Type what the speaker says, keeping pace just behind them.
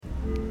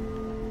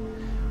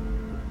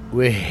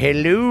Well,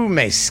 hello,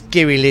 my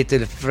scary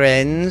little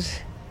friends.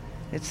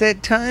 It's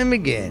that time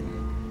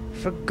again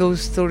for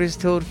Ghost Stories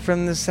Told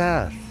from the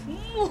South.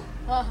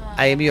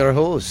 I am your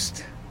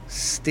host,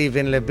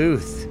 Stephen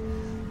LeBooth,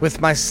 with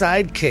my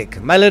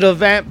sidekick, my little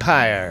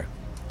vampire,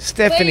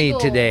 Stephanie,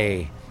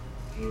 today.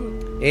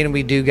 And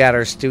we do got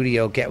our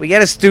studio cat. We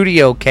got a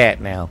studio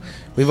cat now.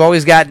 We've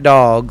always got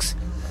dogs,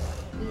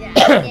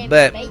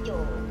 but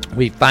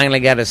we finally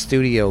got a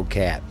studio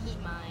cat.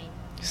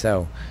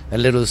 So, a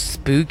little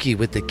spooky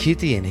with the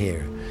kitty in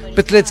here.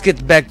 But let's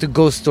get back to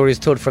Ghost Stories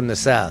Told from the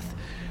South.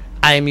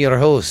 I am your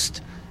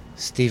host,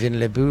 Stephen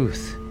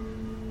LeBooth.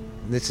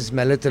 This is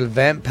my little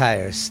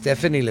vampire,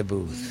 Stephanie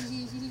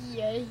LeBooth.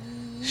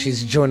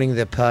 She's joining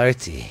the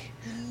party.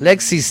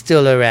 Lexi's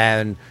still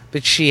around,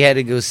 but she had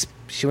to go.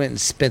 She went and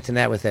spent the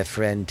night with her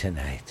friend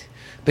tonight.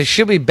 But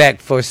she'll be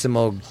back for some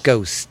more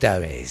ghost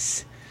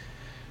stories.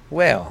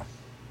 Well,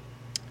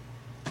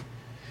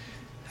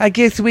 I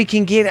guess we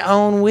can get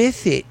on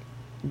with it,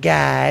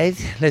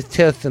 guys. Let's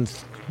tell some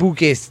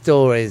spooky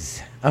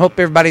stories. I hope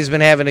everybody's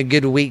been having a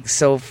good week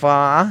so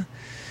far.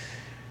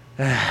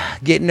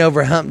 Getting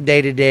over hump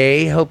day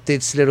today. Hope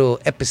this little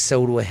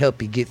episode will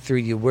help you get through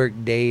your work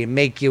day and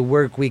make your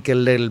work week a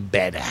little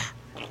better.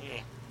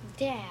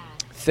 Dad.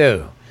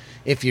 So,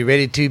 if you're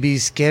ready to be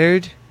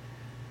scared,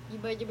 You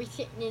better be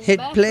sitting in hit the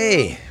bathroom.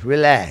 play.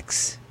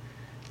 Relax.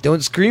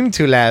 Don't scream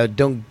too loud.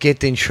 Don't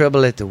get in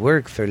trouble at the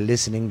work for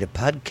listening to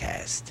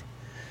podcast.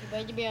 You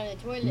better be on the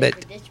toilet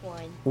But- for this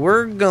one.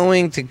 We're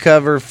going to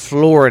cover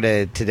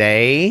Florida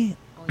today.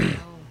 Oh no.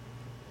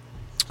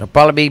 I'll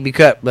probably be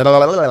cut.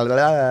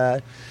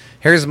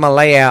 Here's my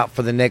layout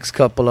for the next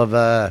couple of,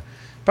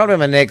 probably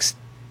my next,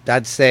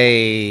 I'd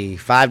say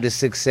 5 to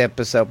 6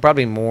 episodes,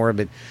 probably more.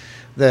 But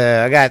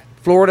I got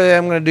Florida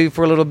I'm going to do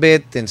for a little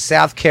bit, then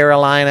South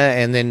Carolina,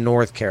 and then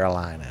North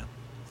Carolina.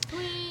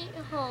 Sweet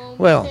home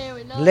Well,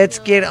 Carolina. let's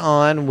get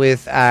on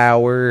with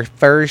our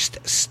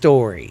first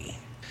story.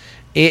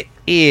 It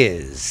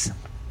is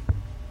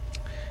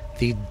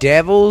the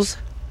Devil's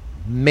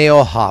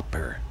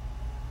Mailhopper,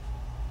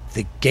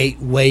 the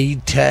gateway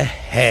to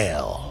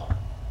hell.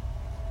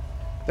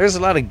 There's a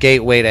lot of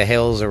gateway to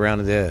hells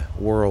around the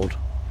world.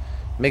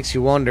 Makes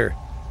you wonder,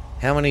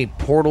 how many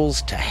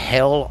portals to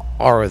hell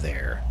are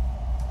there?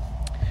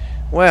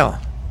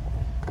 Well,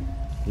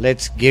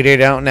 let's get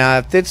it out now.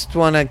 If this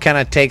one kind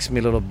of takes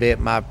me a little bit,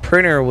 my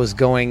printer was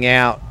going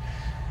out,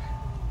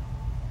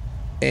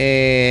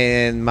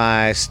 and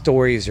my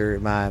stories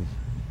are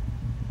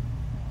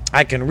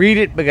I can read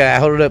it, but I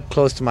hold it up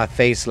close to my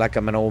face like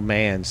I'm an old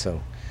man.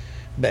 So,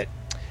 but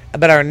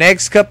our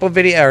next couple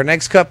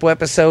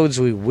episodes,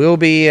 we will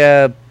be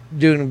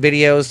doing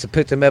videos to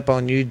put them up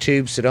on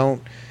YouTube. So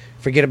don't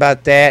forget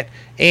about that.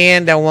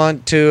 And I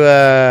want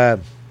to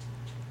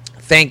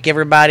thank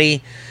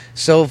everybody.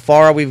 So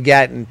far, we've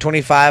gotten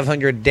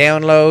 2,500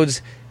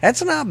 downloads.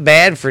 That's not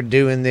bad for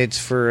doing this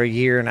for a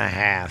year and a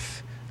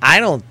half. I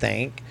don't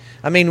think.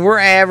 I mean, we're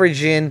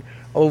averaging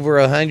over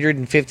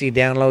 150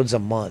 downloads a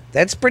month.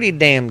 That's pretty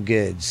damn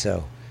good.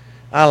 So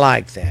I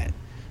like that.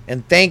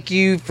 And thank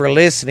you for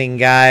listening,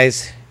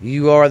 guys.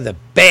 You are the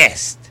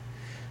best.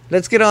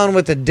 Let's get on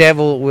with the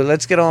Devil's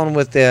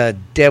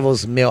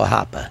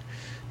Mailhopper,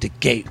 the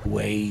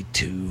gateway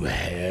to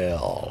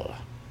hell.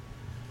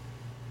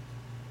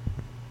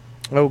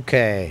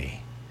 Okay.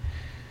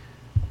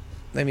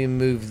 Let me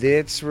move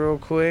this real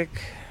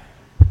quick.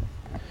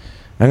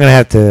 I'm going to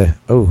have to...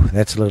 Oh,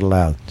 that's a little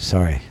loud.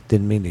 Sorry.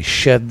 Didn't mean to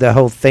shove the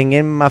whole thing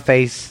in my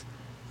face.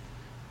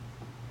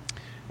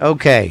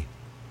 Okay.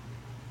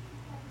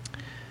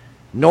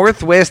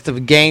 Northwest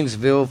of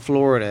Gainesville,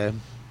 Florida,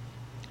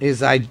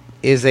 is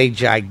a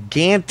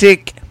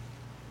gigantic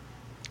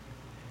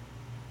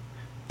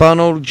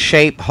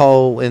funnel-shaped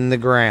hole in the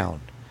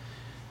ground.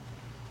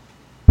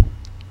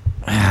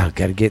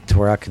 Got to get to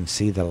where I can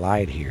see the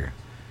light here.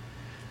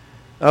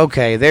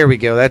 Okay, there we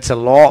go. That's a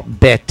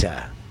lot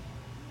better.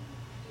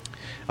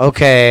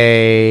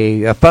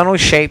 Okay, a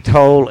funnel-shaped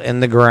hole in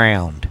the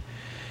ground.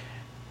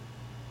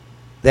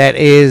 That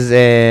is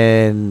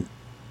an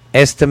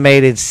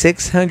estimated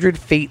 600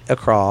 feet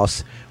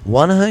across,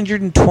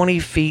 120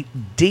 feet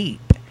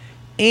deep,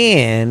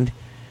 and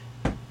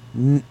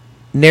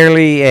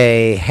nearly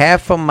a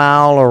half a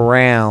mile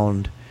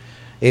around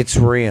its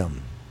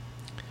rim.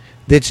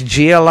 This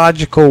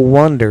geological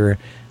wonder,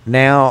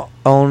 now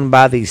owned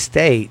by the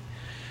state,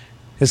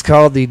 is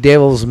called the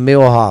Devil's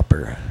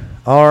Mailhopper,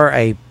 or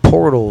a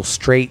portal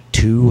straight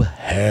to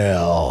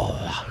hell.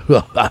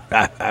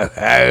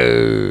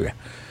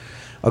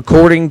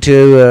 According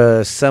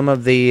to some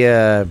of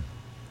the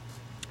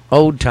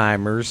old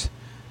timers,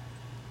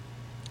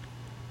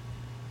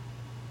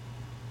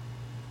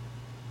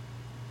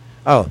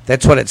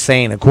 that's what it's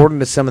saying. According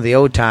to some of the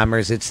old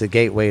timers, it's the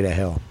gateway to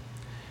hell.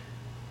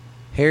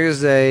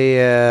 Here's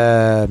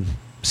a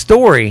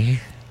story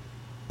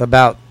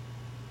about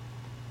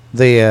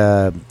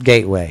the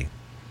gateway.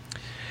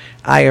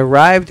 I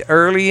arrived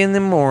early in the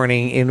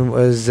morning and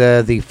was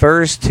the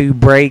first to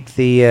break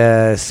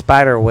the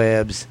spider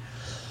webs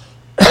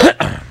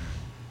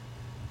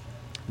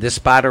the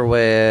spider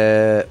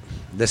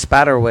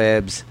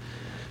webs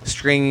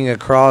stringing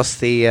across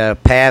the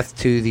path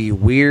to the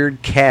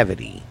weird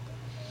cavity.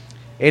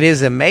 It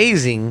is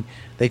amazing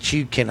that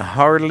you can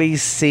hardly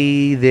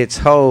see its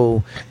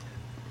hole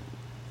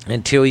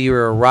until you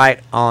are right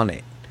on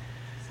it.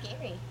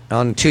 Scary.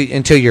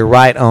 Until you're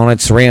right on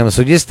its rim.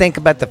 So just think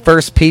about the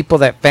first people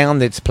that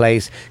found its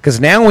place. Because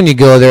now when you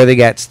go there, they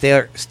got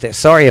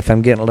sorry if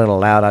I'm getting a little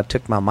loud. I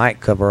took my mic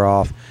cover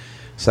off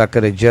so I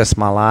could adjust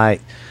my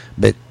light.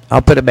 But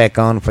I'll put it back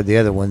on for the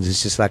other ones.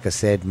 It's just like I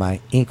said,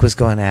 my ink was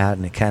going out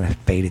and it kind of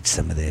faded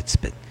some of this.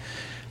 But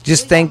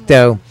just think,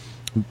 though,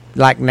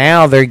 like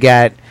now they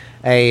got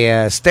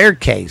a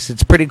staircase.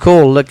 It's pretty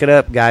cool. Look it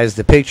up, guys.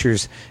 The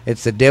pictures.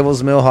 It's the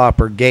Devil's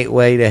Millhopper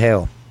Gateway to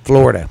Hell,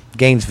 Florida,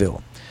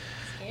 Gainesville.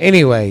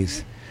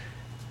 Anyways,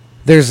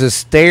 there's a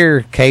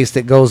staircase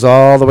that goes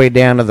all the way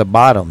down to the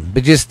bottom.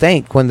 But just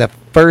think, when the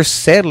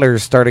first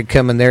settlers started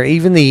coming there,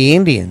 even the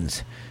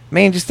Indians,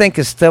 man, just think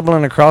of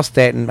stumbling across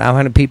that and how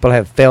many people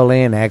have fell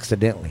in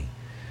accidentally.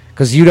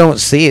 Because you don't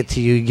see it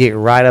till you get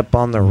right up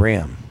on the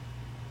rim.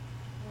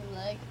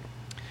 Like,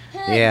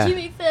 Yeah.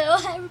 Jimmy fell.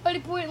 Everybody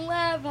point and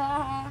laugh. Ha,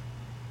 ha.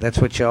 That's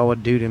what y'all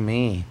would do to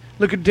me.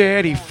 Look at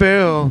Daddy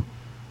fell.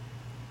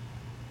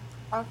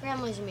 Our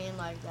family's mean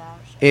like that.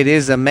 It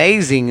is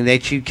amazing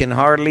that you can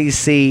hardly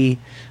see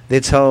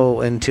this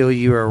hole until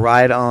you are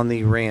right on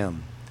the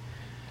rim.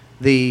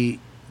 The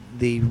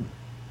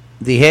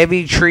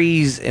heavy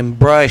trees and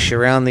brush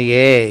around the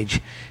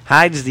edge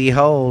hides the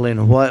hole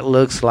in what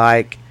looks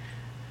like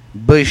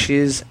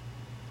bushes.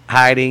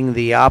 Hiding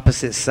the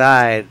opposite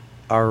side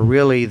are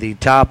really the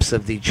tops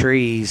of the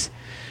trees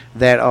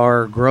that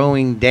are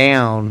growing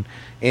down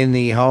in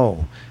the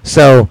hole.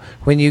 So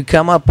when you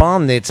come up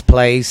on this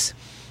place,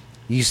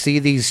 you see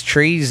these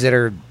trees that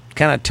are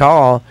kind of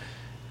tall,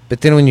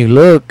 but then when you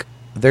look,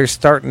 they're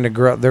starting to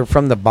grow. They're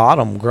from the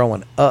bottom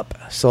growing up,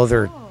 so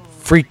they're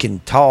freaking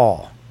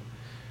tall.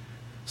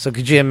 So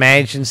could you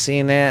imagine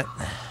seeing that? Oh,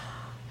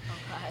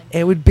 God.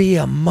 It would be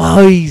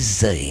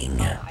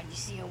amazing. Oh, you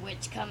see a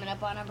witch coming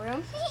up on a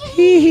broom?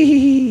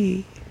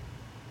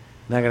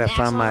 Not gonna Axe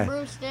find on a my.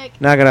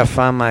 broomstick. Not gonna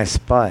find my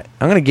spot.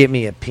 I'm gonna get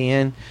me a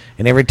pen,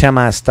 and every time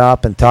I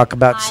stop and talk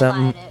about Highlight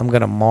something, it. I'm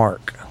gonna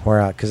mark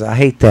because I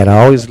hate that.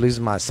 I always lose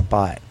my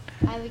spot.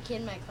 I have a kid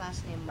in my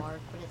class named Mark,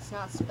 but it's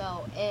not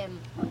spelled M.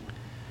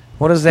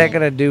 What is that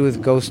gonna do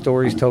with ghost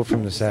stories told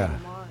from the It's spelled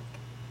south? Mark.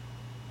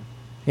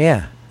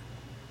 Yeah.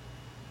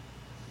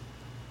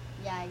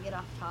 Yeah, I get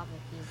off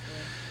topic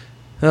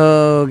easily.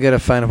 Oh, gotta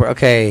find a word.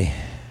 Okay,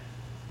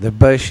 the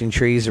bush and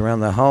trees around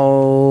the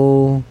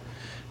hole.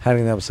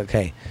 Hiding that was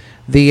okay.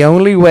 The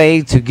only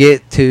way to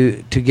get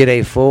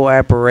a full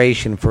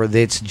apparition for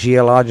this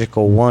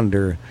geological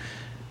wonder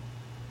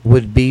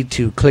would be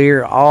to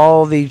clear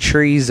all the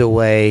trees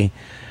away.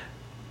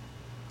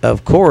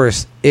 Of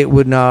course, you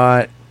would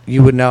not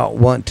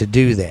want to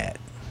do that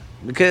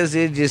because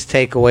it'd just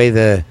take away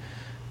the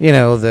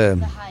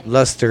hiding.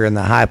 luster and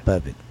the hype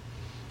of it.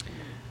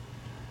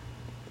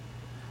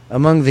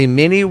 Among the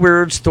many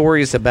weird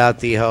stories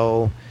about the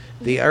hole,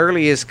 the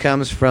earliest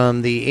comes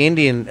from the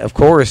Indians,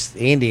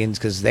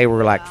 because they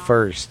were like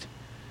first.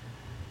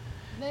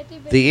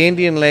 The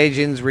Indian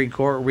legends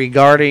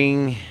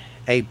regarding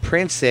a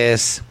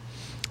princess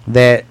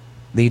that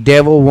the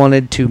devil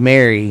wanted to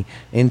marry,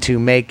 and to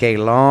make a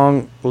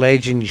long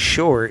legend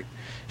short,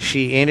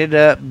 she ended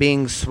up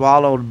being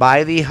swallowed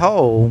by the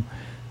hole.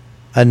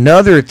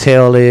 Another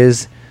tale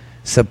is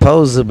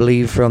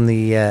supposedly from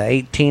the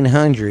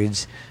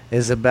 1800s,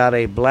 is about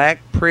a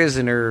black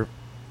pioneer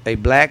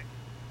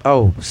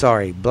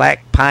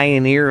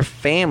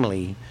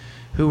family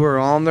who were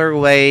on their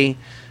way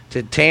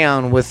to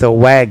town with a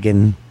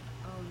wagon.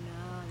 Oh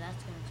no,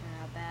 that's gonna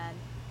turn out bad.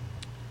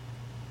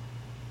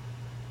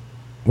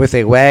 With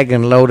a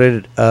wagon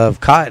loaded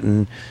of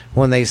cotton,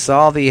 when they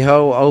saw the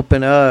hoe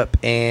open up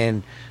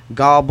and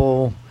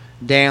gobble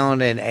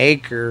down an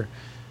acre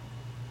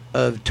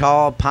of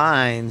tall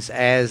pines,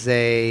 as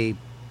a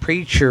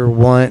preacher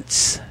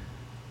once.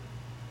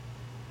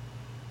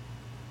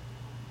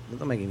 That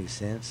doesn't make any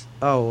sense.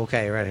 Oh,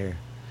 okay, right here.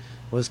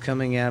 Was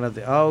coming out of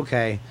the. Oh,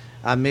 okay,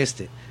 I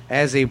missed it.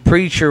 As a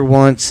preacher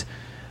once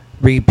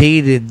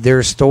repeated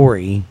their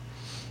story,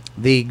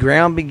 the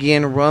ground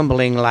began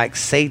rumbling like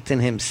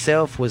Satan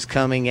himself was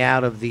coming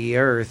out of the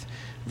earth.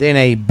 Then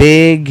a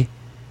big,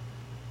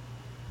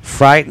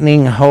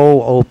 frightening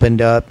hole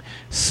opened up,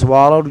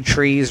 swallowed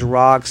trees,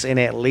 rocks, and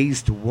at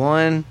least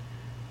one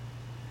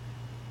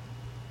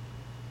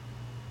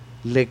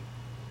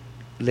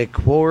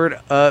liquored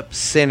up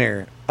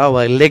sinner. Oh,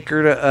 a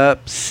liquored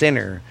up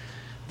sinner.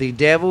 The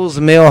Devil's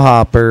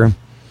Millhopper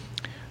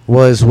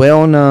was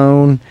well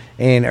known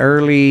in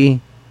early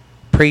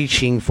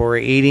preaching for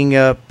eating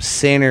up a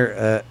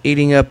sinner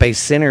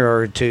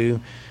or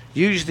two,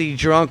 usually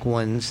drunk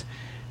ones.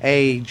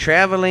 A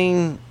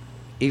traveling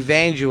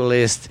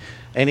evangelist.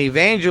 An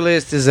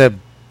evangelist is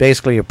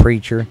basically a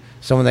preacher,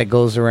 someone that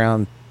goes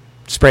around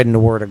spreading the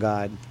word of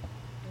God.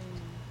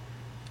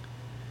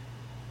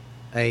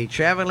 A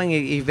traveling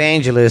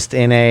evangelist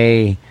in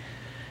a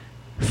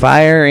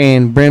fire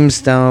and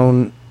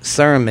brimstone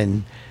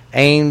sermon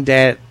aimed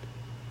at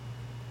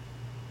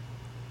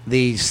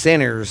the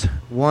sinners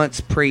once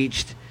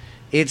preached.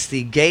 It's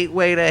the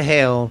gateway to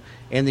hell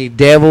and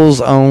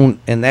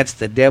that's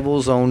the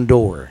devil's own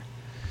door.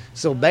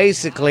 So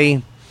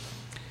basically,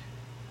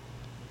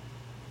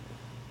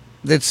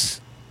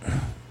 that's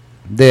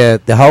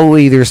the hole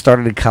either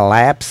started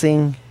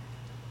collapsing.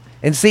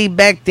 And see,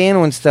 back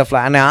then when stuff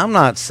like, now I'm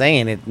not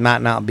saying it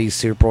might not be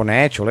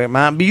supernatural. It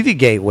might be the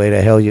gateway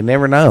to hell. You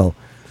never know.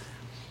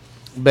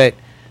 But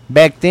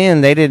back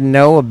then they didn't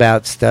know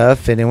about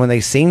stuff, and then when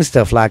they seen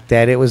stuff like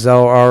that, it was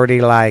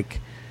already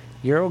like,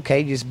 you're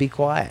okay, just be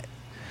quiet.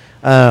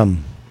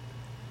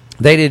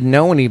 They didn't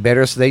know any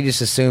better, so they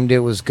just assumed it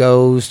was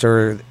ghost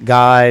or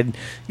God,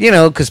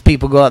 because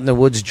people go out in the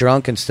woods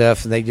drunk and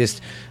stuff, and they just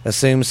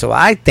assume. So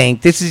I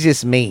think, this is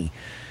just me,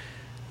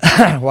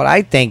 what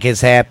I think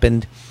has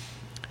happened,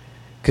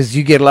 because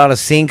you get a lot of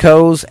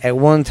sinkholes. At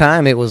one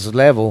time it was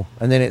level,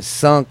 and then it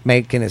sunk,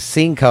 making a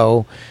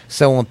sinkhole.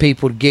 So when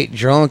people would get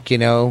drunk,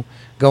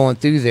 going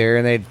through there,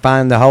 and they'd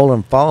find the hole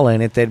and fall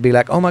in it, they'd be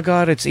like, oh my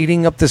God, it's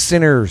eating up the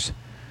sinners.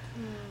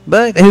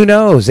 But who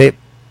knows? It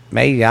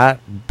may not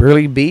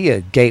really be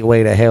a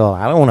gateway to hell.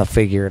 I don't want to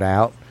figure it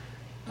out.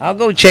 I'll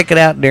go check it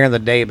out during the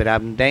day, but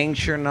I'm dang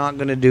sure not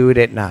going to do it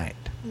at night.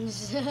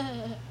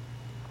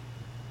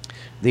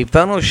 The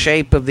funnel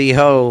shape of the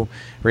hole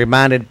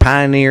reminded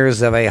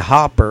pioneers of a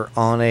hopper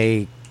on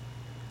a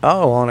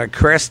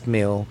grist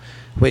mill,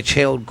 which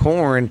held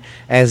corn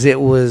as it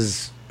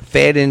was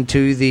fed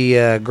into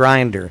the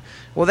grinder.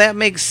 Well, that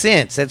makes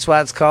sense. That's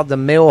why it's called the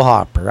mill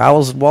hopper. I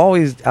was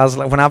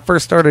like, when I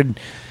first started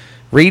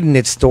reading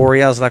its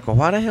story, I was like, well,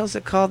 why the hell is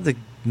it called the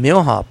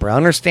mill hopper? I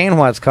understand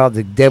why it's called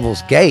the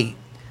Devil's Gate,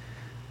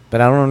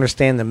 but I don't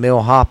understand the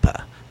mill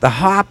hopper. The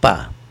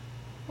hopper.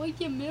 Like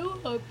a mill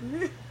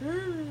hopper.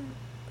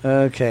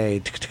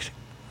 Okay.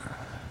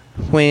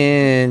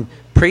 When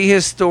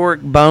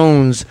prehistoric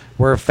bones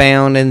were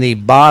found in the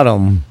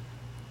bottom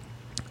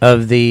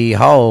of the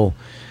hole,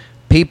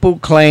 people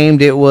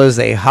claimed it was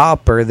a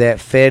hopper that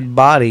fed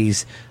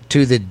bodies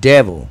to the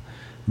devil,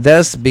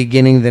 thus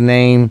beginning the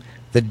name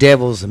the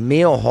Devil's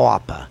Mill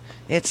Hopper.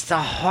 It's the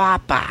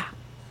hopper.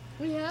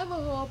 We have a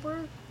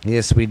hopper.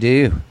 Yes, we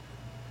do.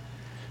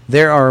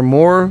 There are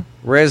more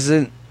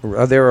recent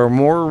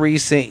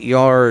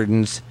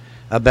yarns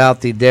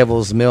about the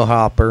Devil's Mill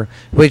Hopper,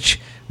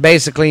 which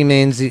basically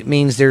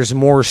means there's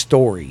more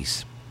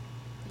stories.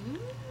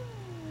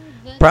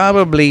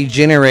 Probably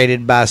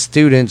generated by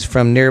students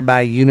from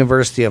nearby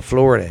University of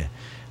Florida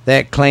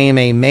that claim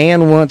a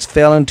man once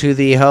fell into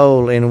the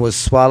hole and was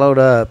swallowed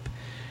up.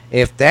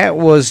 If that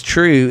was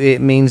true,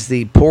 it means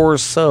the poor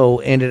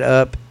soul ended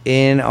up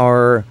in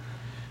our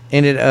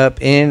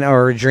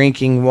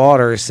drinking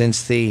water,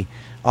 since the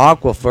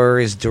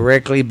aquifer is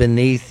directly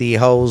beneath the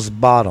hole's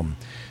bottom.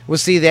 Well,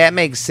 see, that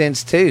makes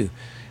sense too.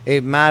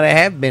 It might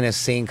have been a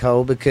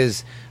sinkhole,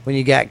 because when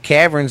you got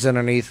caverns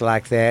underneath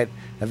like that,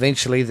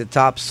 eventually the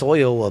top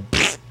soil will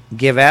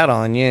give out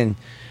on you, and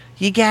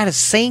you got a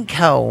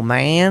sinkhole,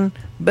 man.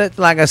 But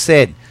like I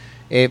said,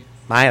 it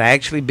might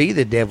actually be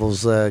the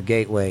Devil's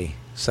gateway.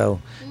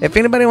 So if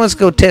anybody wants to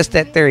go test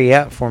that theory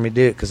out for me,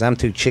 do it, because I'm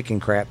too chicken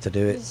crap to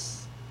do it.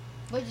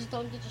 But just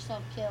don't get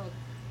yourself killed.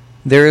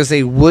 There is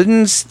a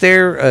wooden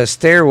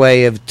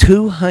stairway of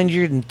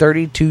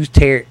 232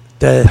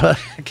 I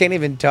can't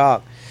even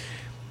talk.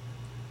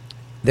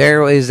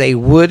 There is a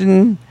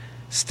wooden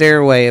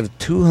stairway of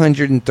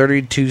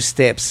 232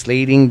 steps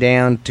leading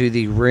down to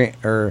the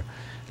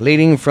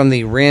leading from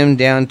the rim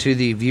down to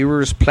the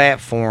viewer's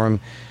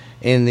platform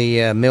in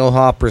the mill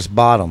hopper's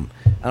bottom.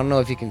 I don't know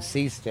if you can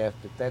see, Steph,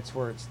 but that's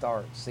where it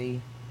starts.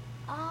 See?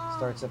 It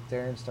starts up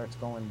there and starts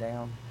going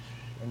down,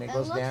 and it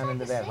goes down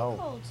into that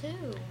hole.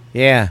 Too.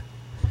 Yeah.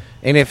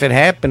 And if it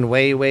happened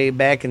way, way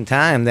back in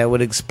time, that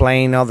would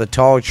explain all the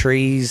tall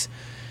trees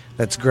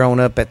that's grown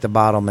up at the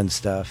bottom and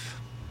stuff.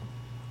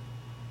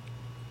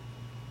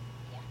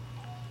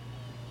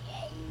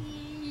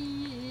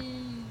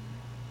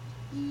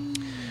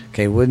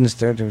 Okay, wooden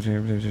stair.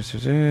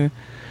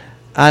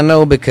 I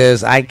know,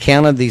 because I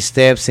counted these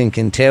steps and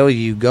can tell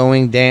you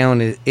going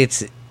down is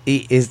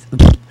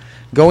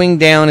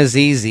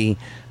easy,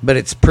 but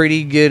it's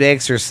pretty good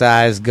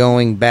exercise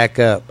going back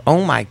up.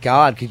 Oh my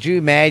God, could you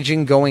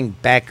imagine going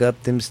back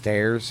up them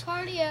stairs?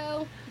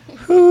 Cardio.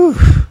 Whew.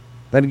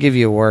 That'll give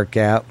you a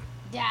workout.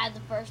 Dad,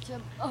 the first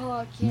time. Oh,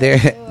 I can't do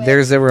it.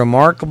 There's a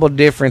remarkable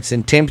difference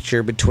in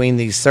temperature between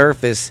the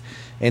surface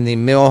and the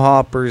mill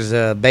hopper's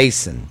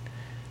basin,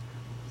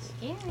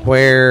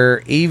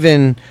 where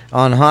even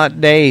on hot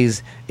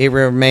days it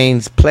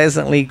remains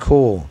pleasantly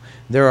cool.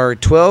 There are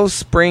 12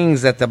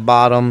 springs at the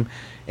bottom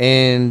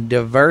and a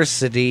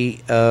diversity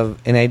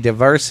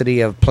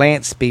of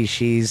plant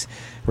species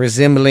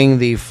resembling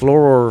the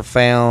flora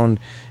found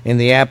in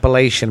the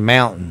Appalachian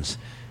Mountains.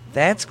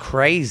 That's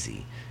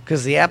crazy,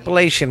 because the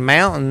Appalachian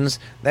Mountains,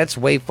 that's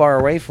way far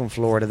away from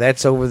Florida.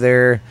 That's over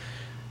there.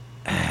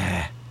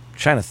 I'm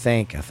trying to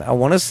think. I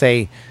want to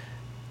say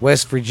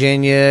West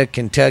Virginia,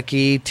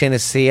 Kentucky,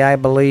 Tennessee, I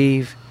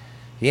believe.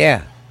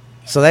 Yeah.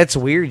 So that's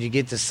weird. You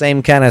get the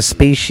same kind of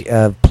species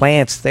of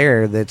plants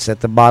there that's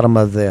at the bottom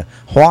of the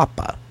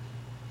Huapa.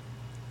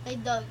 They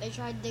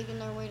tried digging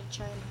their way to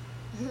China.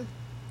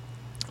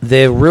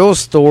 The real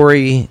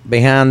story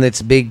behind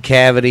this big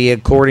cavity,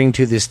 according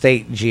to the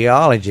state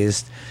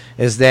geologist,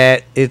 is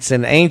that it's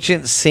an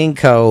ancient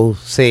sinkhole,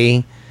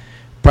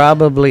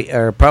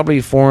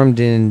 probably formed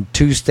in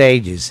two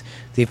stages.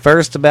 The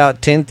first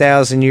about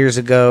 10,000 years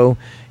ago,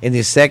 and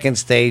the second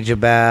stage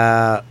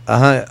about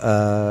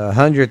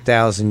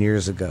 100,000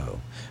 years ago.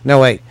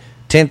 No, wait,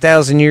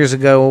 10,000 years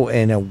ago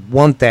and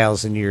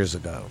 1,000 years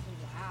ago.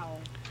 Wow.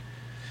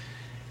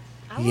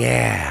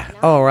 Yeah.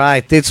 All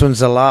right. This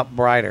one's a lot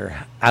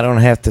brighter. I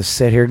don't have to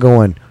sit here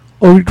going,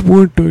 I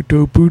want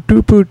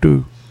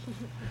to.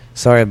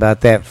 Sorry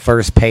about that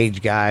first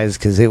page, guys,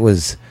 because it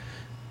was.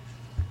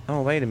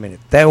 Oh, wait a minute.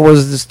 That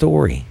was the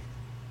story.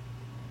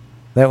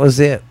 That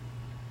was it.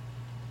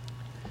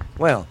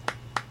 Well,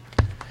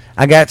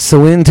 I got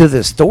so into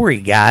the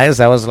story, guys,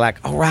 I was like,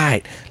 all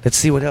right, let's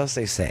see what else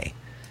they say.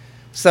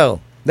 So,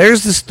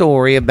 there's the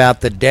story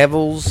about the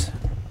devil's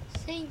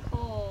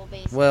Sinkhole,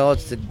 basically. Well,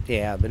 it's the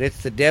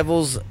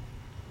devil's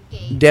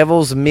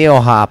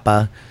meal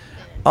hopper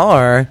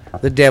or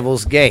the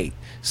devil's gate.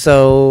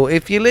 So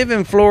if you live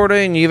in Florida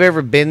and you've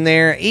ever been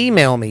there,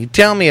 email me.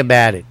 Tell me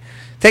about it.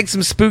 Take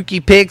some spooky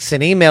pics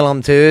and email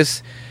them to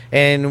us,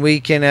 and we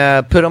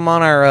can put them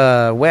on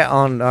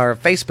our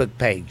Facebook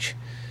page.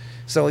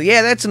 So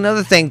yeah, that's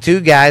another thing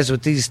too, guys,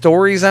 with these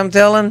stories I'm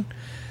telling.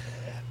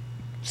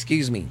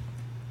 Excuse me.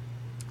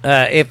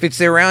 If it's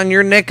around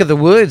your neck of the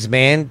woods,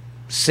 man,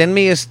 send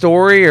me a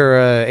story or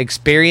a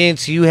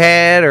experience you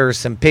had or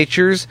some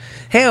pictures.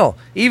 Hell,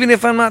 even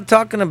if I'm not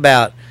talking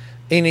about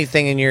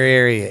anything in your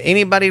area,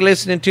 anybody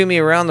listening to me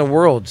around the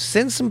world,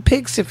 send some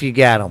pics if you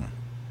got them.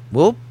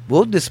 We'll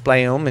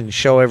display them and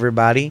show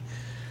everybody.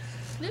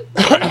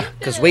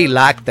 Because we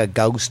like the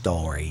ghost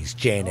stories,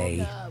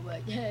 Jenny.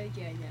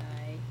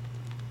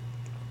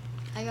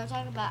 Are you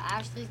talking about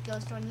Ashley's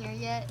ghost one here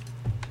yet?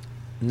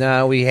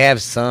 No, we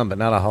have some, but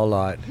not a whole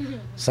lot.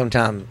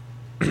 Sometime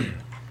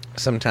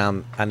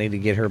I need to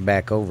get her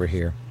back over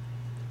here.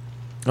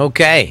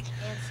 Okay.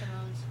 And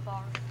Simone's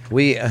farm.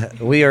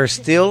 We are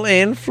still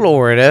in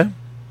Florida,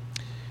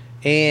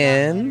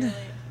 and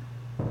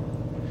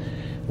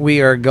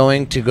we are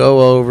going to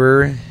go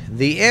over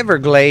the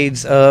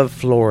Everglades of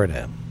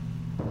Florida,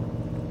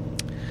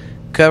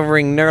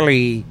 covering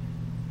nearly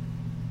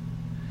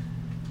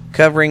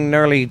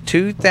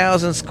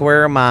 2,000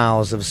 square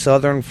miles of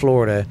southern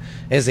Florida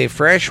is a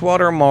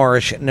freshwater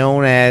marsh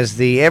known as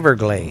the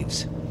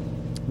Everglades.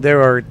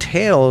 There are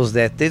tales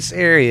that this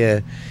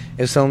area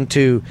is home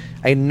to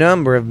a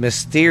number of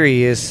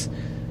mysterious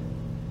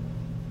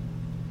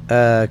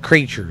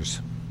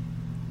creatures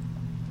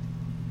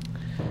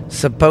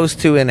supposed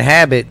to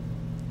inhabit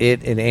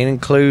it and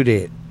include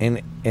it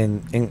and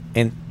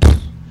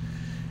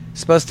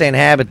supposed to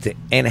inhabit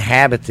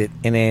it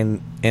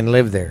and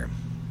live there.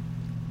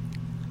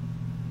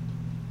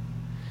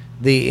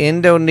 The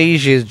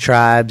Indonesia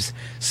tribes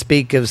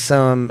speak of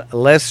some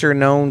lesser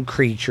known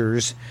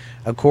creatures.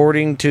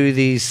 According to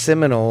the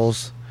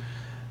Seminoles,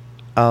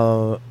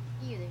 the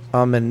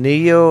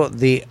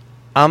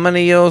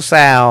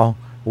Amanio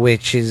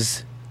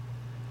witches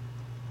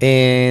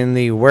and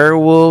the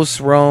werewolves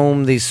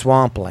roam the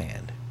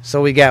swampland.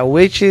 So we got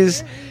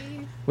witches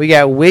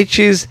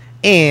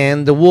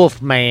and the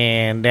wolf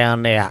man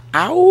down there.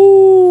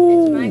 Ow!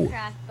 It's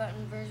Minecraft, but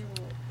in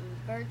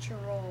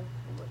virtual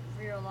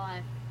real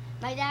life.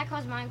 My dad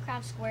calls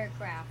Minecraft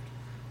Squarecraft.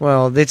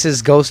 Well, this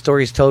is ghost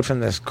stories told from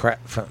this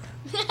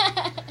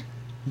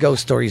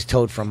ghost stories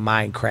told from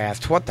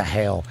Minecraft. What the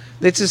hell?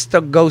 This is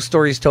the ghost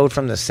stories told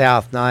from the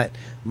South, not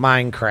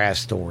Minecraft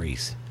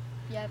stories.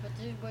 Yeah, but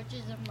there's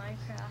witches of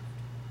Minecraft.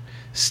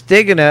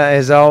 Stigina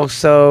is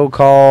also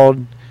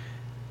called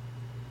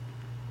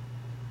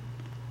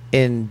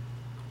in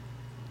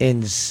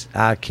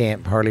I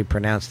can't hardly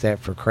pronounce that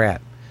for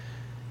crap.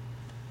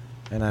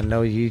 And I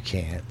know you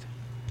can't.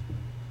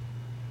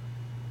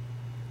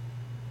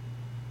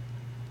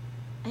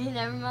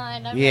 Never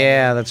mind.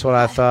 Yeah, that's what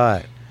I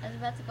thought. I was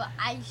about to go,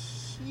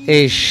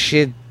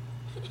 Ishiginta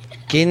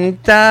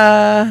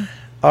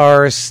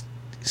or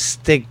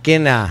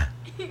Stigina.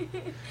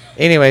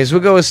 Anyways,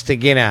 we'll go with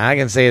Stigina. I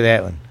can say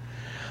that one.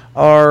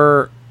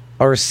 Or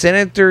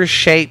senator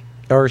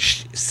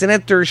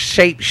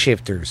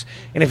shapeshifters.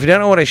 And if you don't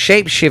know what a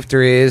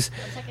shapeshifter is,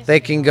 they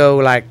can go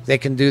like they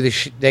can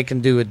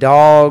do a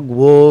dog,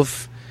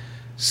 wolf,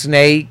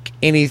 snake,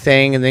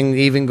 anything, and then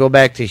even go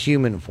back to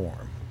human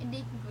form. And they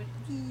can go to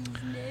these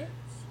nuts.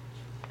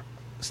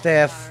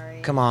 Steph,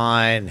 Sorry. come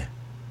on.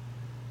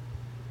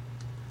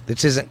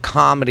 This isn't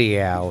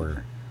comedy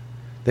hour.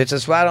 This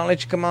is why I don't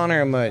let you come on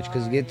here much,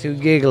 because you get too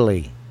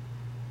giggly.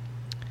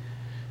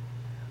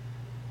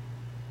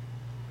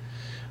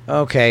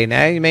 Okay,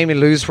 now you made me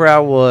lose where I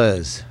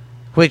was.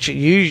 They got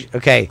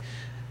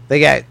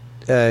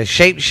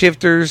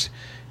shapeshifters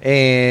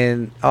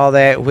and all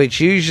that, which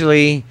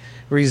usually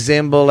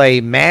resemble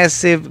a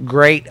massive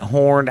great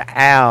horned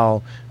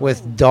owl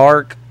with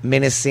dark,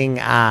 menacing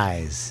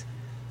eyes.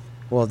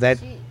 Well,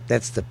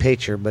 that's the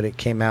picture, but it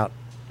came out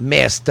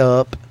messed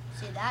up.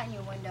 See that in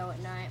your window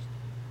at night.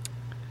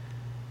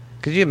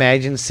 Could you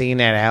imagine seeing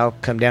that owl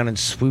come down and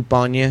swoop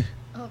on you?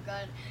 Oh,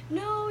 God.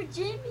 No,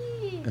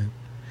 Jimmy!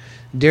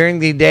 During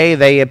the day,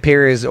 they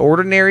appear as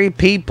ordinary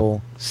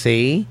people.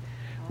 See?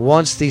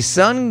 Once the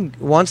sun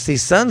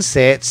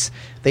sets,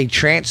 they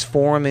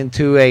transform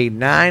into a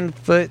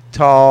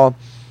 9-foot-tall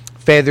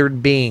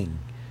feathered being.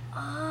 Oh.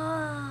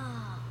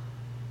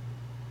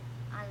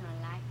 I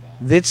don't like that.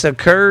 This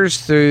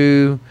occurs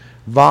through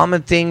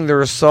vomiting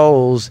their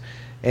souls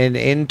and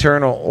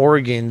internal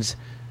organs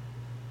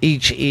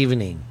each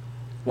evening.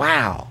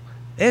 Wow.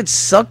 It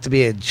sucked to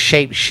be a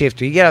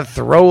shapeshifter. You gotta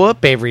throw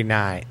up every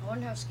night. I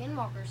wonder how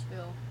skinwalkers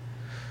feel.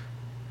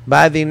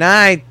 By the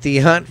night, the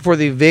hunt for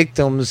the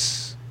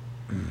victims.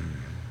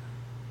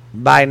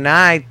 By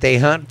night, they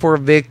hunt for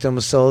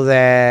victims so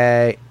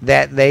that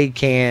they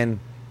can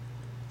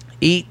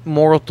eat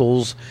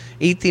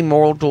the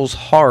mortals'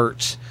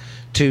 hearts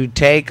to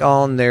take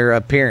on their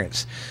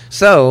appearance.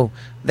 So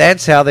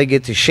that's how they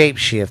get to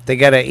shapeshift. They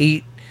got to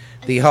eat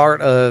the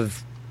heart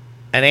of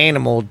an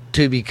animal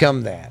to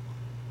become that.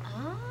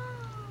 Oh.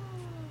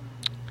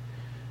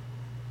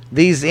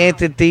 These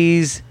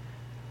entities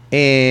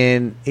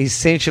and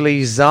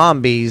essentially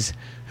zombies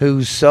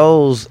whose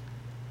souls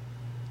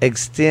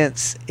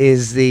extents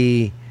is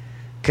the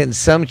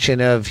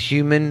consumption of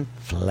human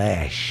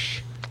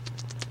flesh.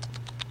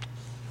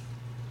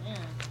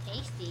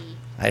 Tasty.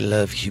 I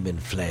love human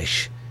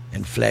flesh,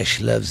 and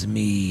flesh loves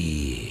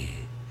me.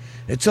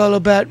 It's all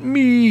about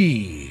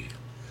me.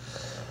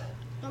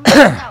 Don't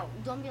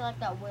be like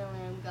that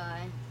William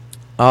guy.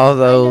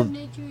 Although I love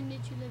nature and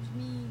nature loves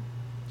me.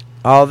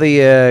 all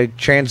the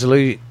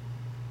translution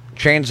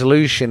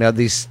of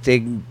the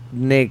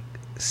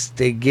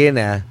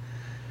stigina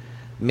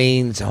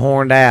means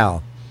horned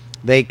owl.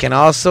 They can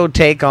also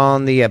take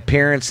on the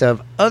appearance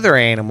of other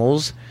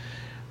animals.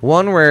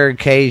 One rare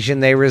occasion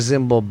they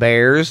resemble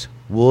bears,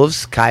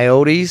 wolves,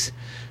 coyotes.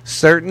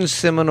 Certain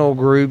Seminole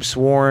groups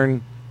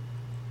warn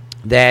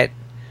that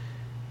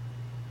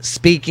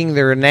speaking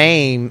their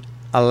name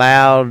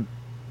aloud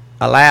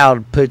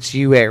puts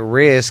you at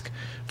risk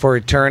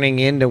for turning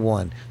into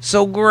one.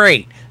 So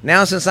great.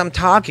 Now since I'm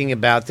talking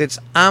about this,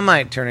 I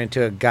might turn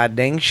into a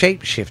goddamn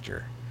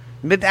shapeshifter.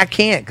 But I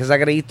can't because I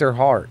got to eat their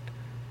heart.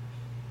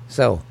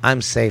 So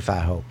I'm safe, I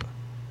hope.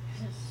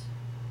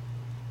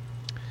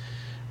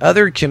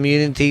 Other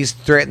communities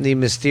threaten the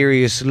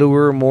mysterious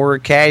lure more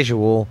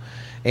casual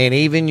and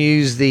even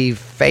use the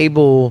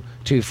fable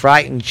to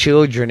frighten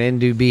children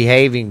into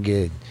behaving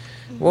good.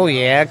 Well,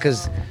 yeah,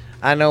 because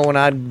I know when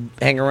I'd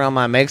hang around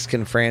my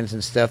Mexican friends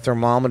and stuff, their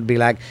mom would be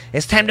like,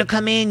 "It's time to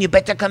come in. You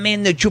better come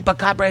in. The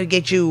chupacabra will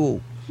get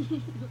you."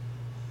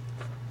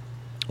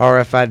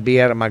 Or if I'd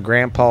be out at my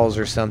grandpa's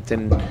or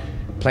something,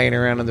 playing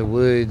around in the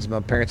woods,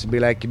 my parents would be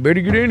like, "You better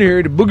get in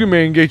here. The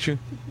boogeyman get you."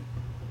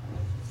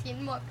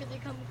 Skinwalkers, they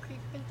come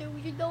creeping through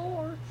your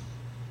door.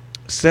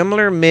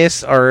 Similar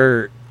myths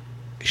are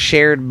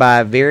shared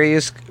by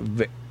various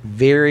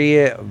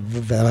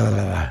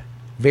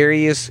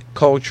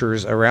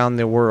cultures around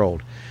the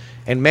world.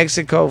 In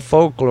Mexico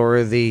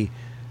folklore, the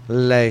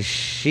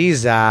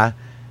Lechiza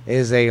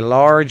is a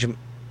large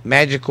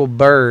magical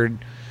bird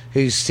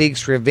who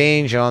seeks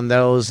revenge on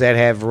those that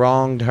have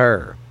wronged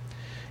her.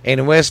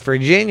 In West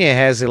Virginia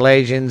has the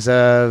legends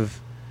of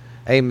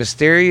a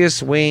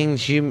mysterious winged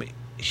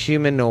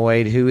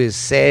humanoid who is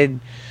said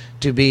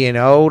to be an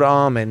old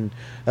omen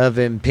of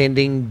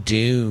impending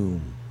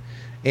doom.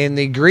 In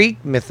the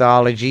Greek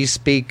mythology,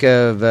 speak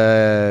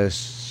of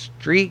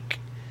Streak,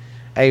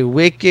 a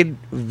wicked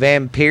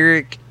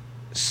vampiric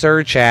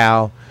search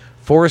owl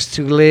forced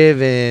to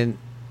live in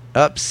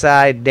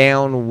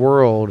upside-down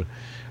world.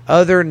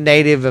 Other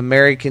Native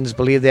Americans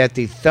believe that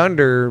the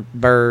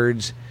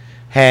Thunderbirds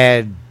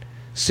had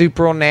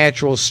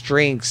supernatural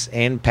strengths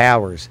and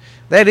powers.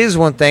 That is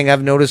one thing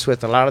I've noticed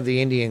with a lot of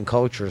the Indian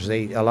cultures.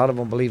 A lot of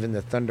them believe in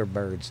the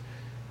Thunderbirds.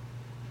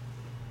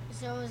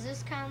 So is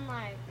this kind of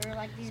like, or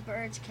like these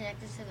birds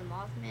connected to the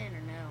Mothman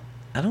or no?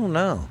 I don't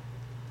know.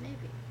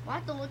 Maybe. We'll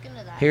have to look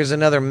into that. Here's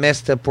another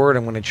messed up word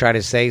I'm going to try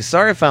to say.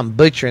 Sorry if I'm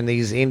butchering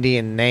these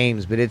Indian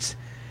names, but it's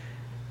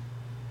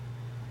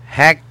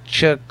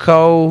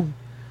Hakchako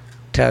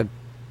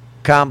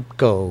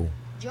Tacamco,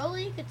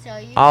 Jolie could tell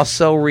you.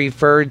 also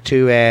referred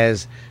to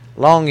as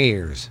long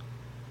ears,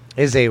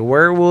 is a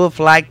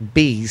werewolf-like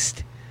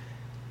beast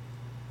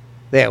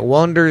that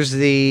wanders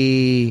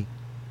the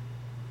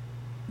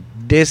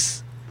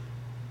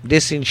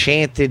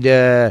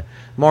disenchanted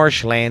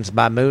marshlands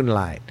by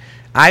moonlight.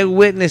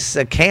 Eyewitness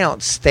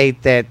accounts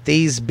state that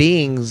these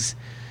beings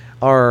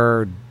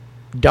are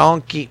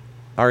donkey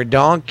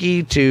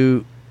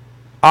to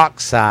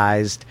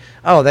ox-sized.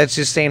 Oh, that's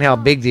just saying how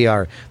big they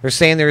are. They're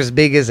saying they're as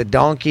big as a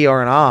donkey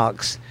or an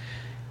ox,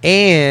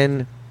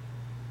 and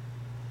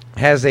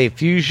has a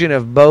fusion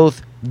of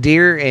both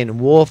deer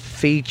and wolf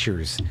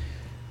features.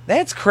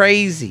 That's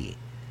crazy.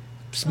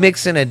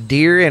 mixing a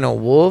deer and a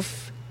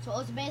wolf. So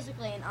it's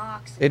basically an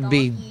ox, It'd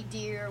be donkey,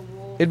 deer,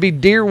 wolf. It'd be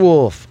deer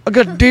wolf. I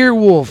got deer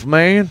wolf,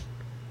 man.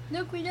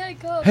 Look, we got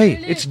caught, Hey,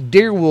 Billy. it's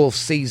deer wolf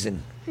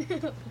season. Oh my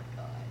gosh.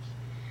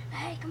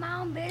 Hey, come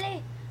on,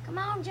 Billy. Come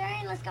on,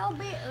 Jane. Let's go,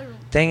 Billy.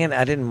 Dang it,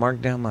 I didn't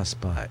mark down my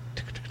spot.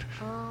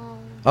 Um,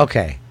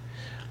 Okay.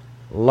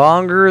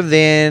 Longer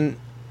than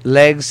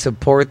legs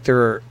support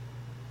their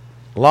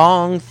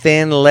long,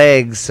 thin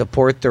legs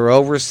support their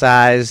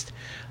oversized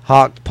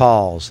hawked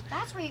paws.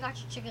 that's where you got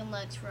your chicken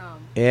legs from.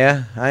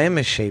 Yeah, I am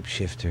a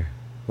shapeshifter.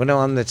 Well, no,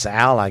 I'm that's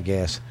owl, I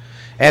guess.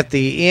 At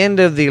the end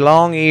of the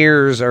long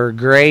ears or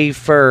gray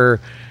fur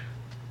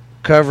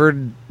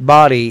covered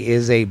body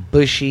is a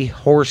bushy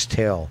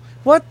horsetail.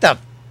 What the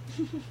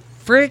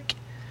frick?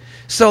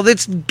 So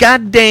this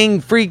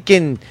goddamn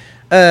freaking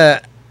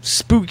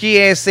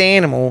spooky ass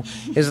animal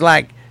is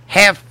like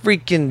half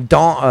freaking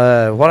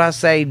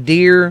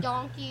deer.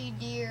 Donkey,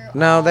 deer,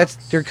 No, ox.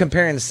 you're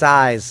comparing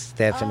size,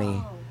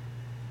 Stephanie. Oh.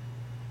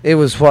 It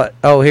was what?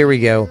 Oh, here we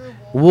go. Deer,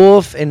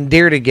 Wolf and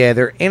deer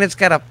together, and it's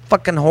got a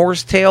fucking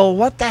horsetail.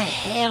 What the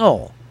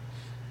hell?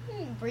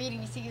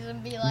 Breeding season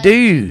be like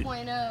Dude.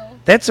 2.0.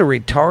 That's a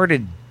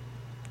retarded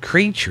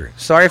creature.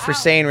 Sorry for Ow.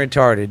 saying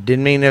retarded.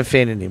 Didn't mean to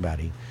offend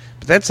anybody.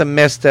 But that's a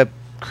messed up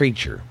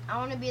creature. I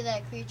want to be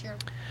that creature.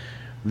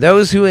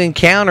 Those who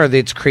encounter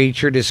this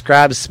creature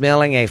describe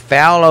smelling a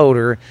foul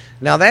odor.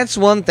 Now, that's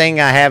one thing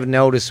I have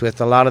noticed with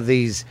a lot of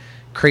these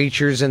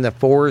creatures in the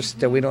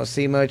forest that we don't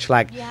see much,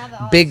 like You have it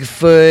all-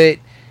 Bigfoot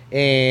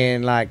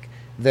and like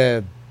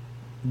the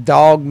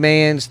dog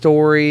man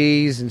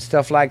stories and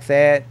stuff like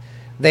that.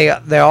 They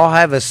all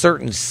have a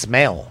certain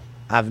smell.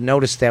 I've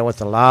noticed that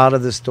with a lot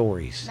of the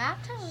stories. Matt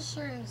has a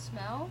certain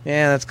smell.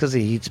 Yeah, that's because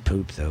he eats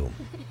poop, though.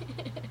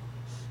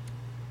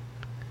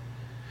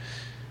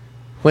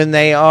 When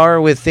they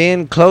are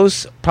within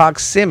close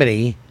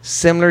proximity,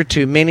 similar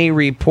to many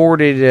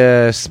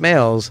reported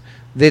smells,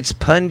 this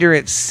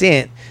pungent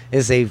scent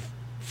is a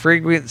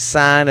fragrant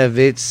sign of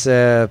its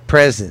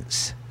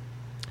presence.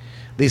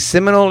 The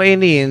Seminole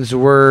Indians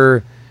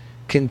were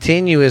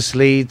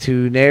continuously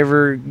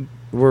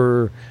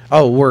were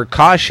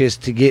cautious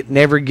to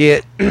never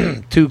get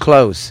too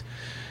close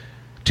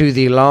to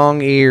the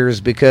long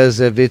ears because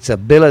of its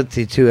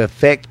ability to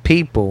affect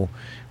people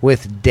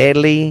with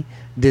deadly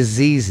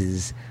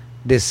diseases.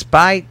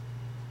 Despite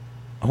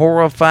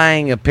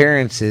horrifying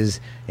appearances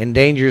and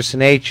dangerous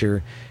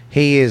nature,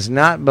 he is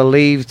not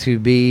believed to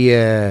be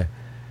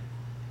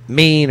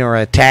mean or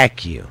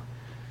attack you.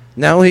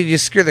 No, he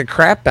just scare the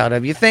crap out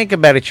of you. Think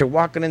about it. You're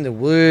walking in the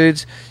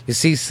woods. You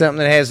see something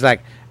that has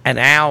like an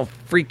owl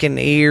freaking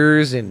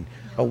ears and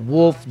a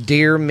wolf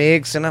deer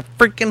mix and a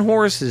freaking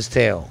horse's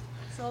tail.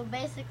 So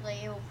basically,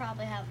 it will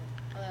probably have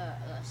a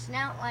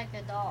snout like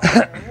a dog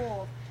or a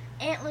wolf,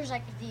 antlers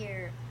like a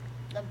deer,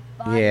 the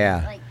body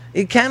Yeah. like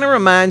It kind of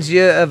reminds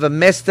you of a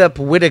messed up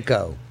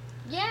Whitico.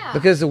 yeah.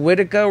 Because the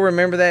Whitico,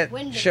 remember that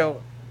Wendigo.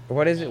 show?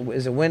 What is it?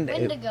 Is it Wendigo,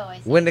 I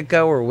think.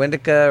 Wendigo or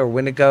Windica or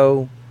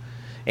Wendigo?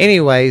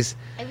 Anyways,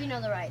 If you know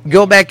the right.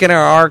 go name. back in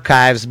our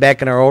archives,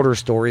 back in our older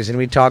stories, and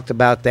we talked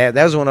about that.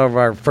 That was one of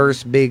our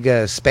first big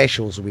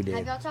specials we Have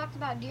did. y'all talked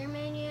about Deer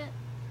Man yet?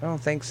 I don't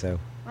think so.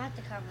 We'll have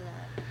to cover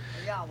that.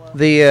 Or y'all will.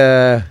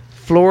 The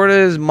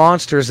Florida's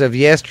monsters of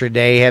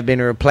yesterday have been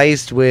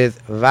replaced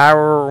with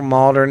viral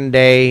modern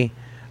day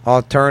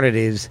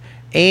alternatives,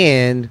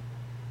 and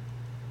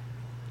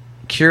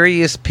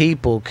curious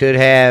people could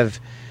have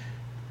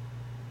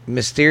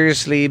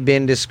mysteriously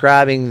been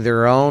describing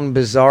their own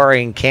bizarre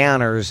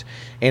encounters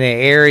in an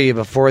area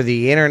before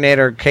the internet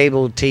or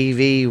cable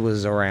TV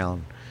was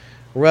around.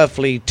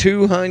 Roughly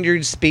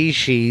 200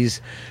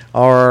 species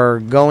are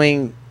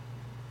going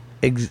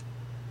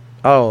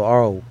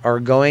are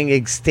going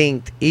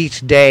extinct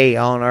each day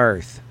on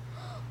Earth.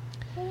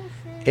 Oh,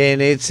 shit.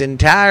 And it's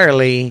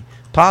entirely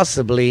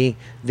possibly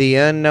the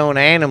unknown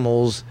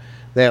animals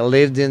that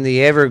lived in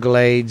the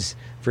Everglades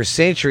for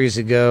centuries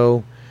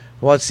ago.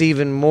 What's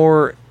even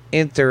more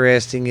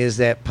interesting is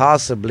that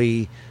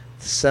possibly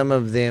some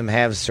of them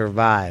have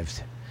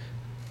survived.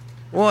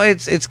 Well,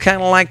 it's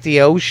kind of like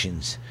the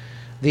oceans.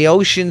 The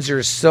oceans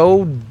are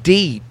so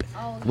deep.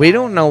 Oh, We yeah.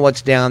 don't know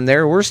what's down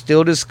there. We're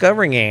still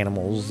discovering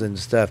animals and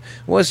stuff.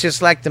 Well, it's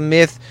just like the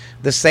myth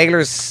the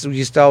sailors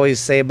used to always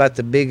say about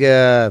the big,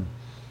 not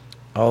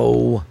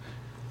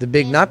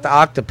the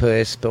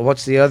octopus, but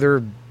what's the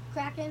other?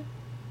 Kraken?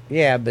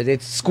 Yeah, but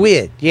it's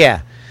squid.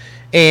 Yeah.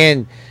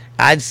 And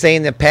I'd say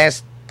in the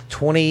past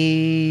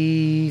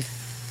 20,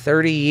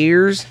 30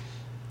 years,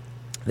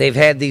 they've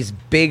had these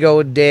big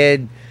old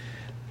dead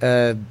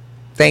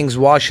things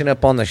washing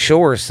up on the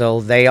shore,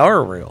 so they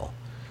are real.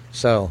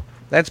 So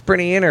that's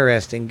pretty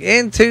interesting.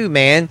 And too,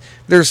 man,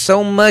 there's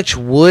so much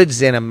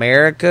woods in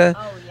America.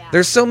 Oh, yeah.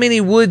 There's so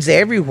many woods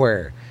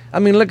everywhere. I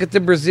mean, look at the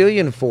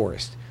Brazilian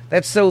forest.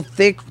 That's so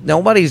thick.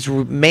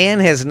 Man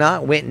has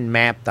not went and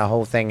mapped the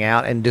whole thing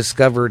out and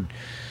discovered,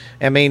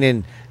 and went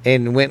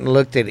and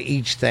looked at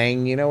each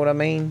thing. You know what I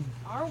mean?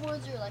 Our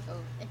woods are like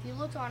if you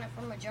look on it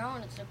from a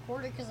drone, it's a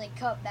quarter because they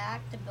cut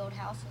back to build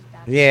houses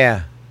back.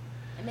 Yeah.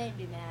 It made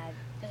me mad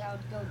because I I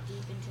would go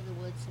deep into the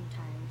woods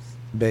sometimes.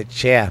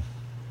 But yeah,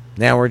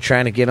 now we're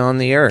trying to get on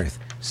the earth.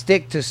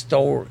 Stick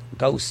to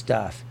ghost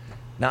stuff.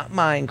 Not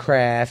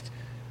Minecraft.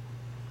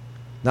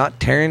 Not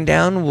tearing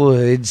down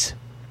woods.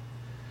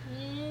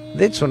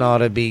 This one ought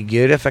to be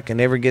good. If I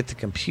can ever get the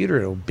computer,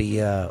 it'll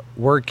be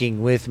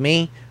working with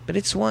me. But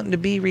it's wanting to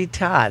be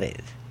retarded.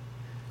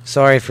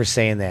 Sorry for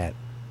saying that.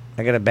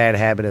 I got a bad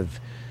habit of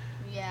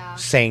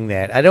saying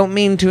that. I don't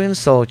mean to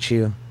insult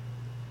you.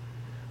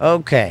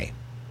 Okay.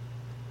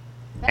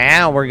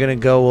 Now we're going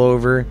to go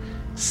over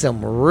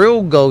some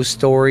real ghost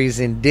stories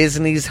in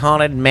Disney's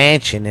Haunted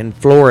Mansion in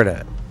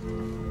Florida.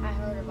 I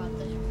heard about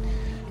this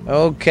one.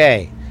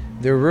 Okay.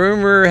 The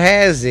rumor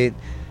has it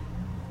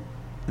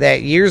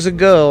that years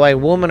ago a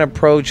woman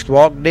approached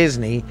Walt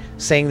Disney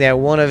saying that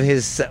one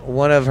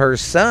of her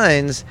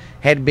sons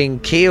had been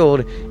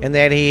killed and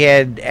that he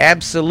had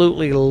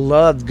absolutely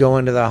loved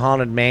going to the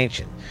Haunted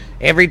Mansion.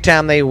 Every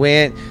time they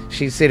went,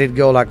 she said he'd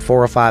go like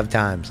 4 or 5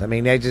 times. I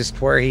mean, that's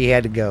just where he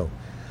had to go.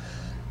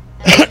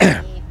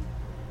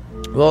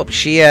 Well,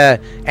 she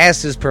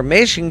asked his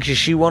permission because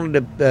she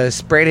wanted to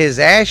spread his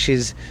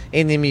ashes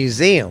in the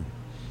museum.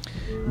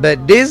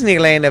 But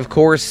Disneyland, of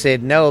course,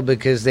 said no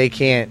because they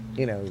can't,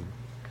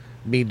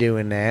 be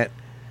doing that.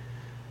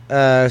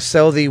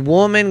 So the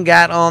woman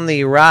got on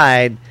the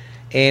ride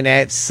and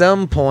at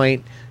some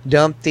point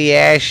dumped the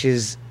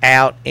ashes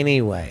out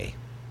anyway.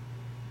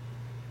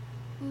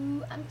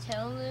 Ooh, I'm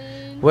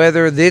telling.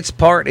 Whether this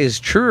part is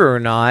true or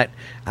not,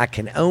 I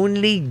can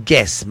only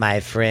guess,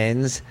 my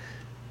friends.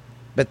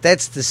 But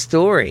that's the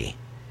story.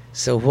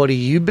 So what do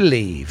you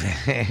believe?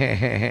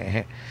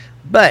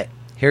 But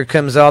here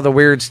comes all the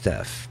weird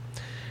stuff.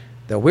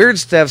 The weird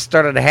stuff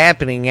started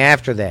happening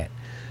after that.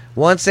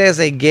 Once as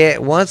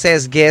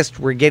guests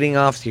were getting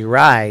off the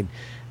ride,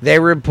 they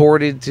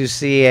reported to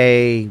see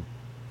a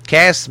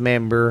cast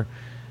member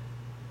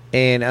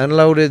and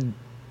unloaded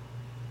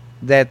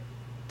that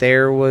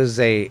there was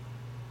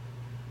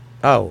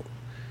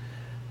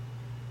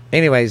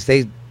anyways,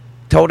 they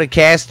told a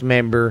cast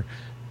member,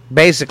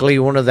 basically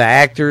one of the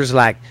actors,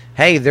 like,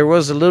 hey, there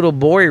was a little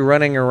boy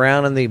running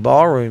around in the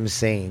ballroom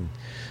scene.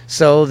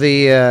 So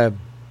the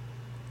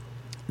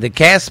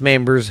cast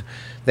members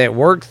that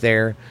worked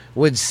there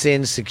would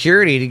send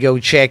security to go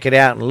check it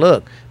out and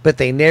look, but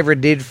they never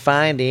did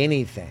find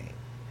anything.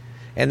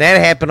 And that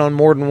happened on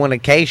more than one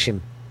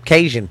occasion.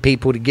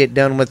 People to get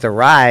done with the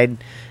ride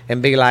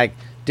and be like,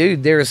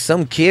 dude, there's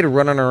some kid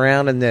running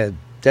around in the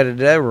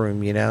da-da-da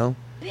room, Billy,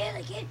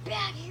 get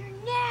back here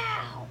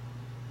now!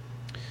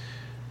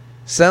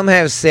 Some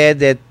have said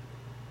that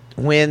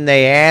when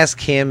they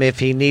asked him if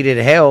he needed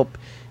help,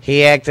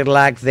 he acted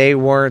like they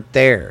weren't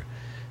there.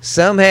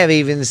 Some have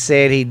even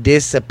said he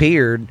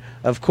disappeared.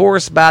 Of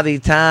course, by the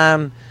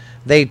time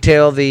they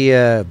tell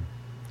the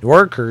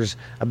workers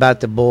about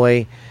the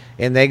boy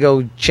and they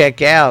go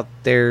check out,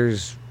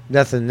 there's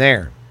nothing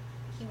there.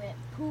 He went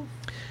poof.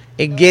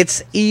 It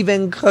gets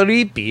even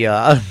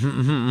creepier.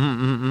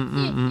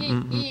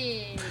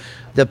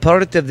 The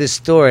part of this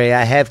story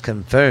I have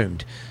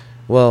confirmed.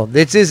 Well,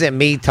 this isn't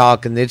me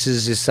talking. This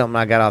is just something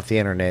I got off the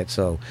internet.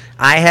 So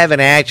I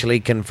haven't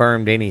actually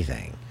confirmed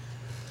anything.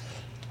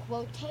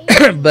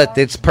 But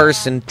this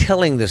person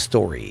telling the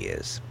story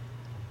is.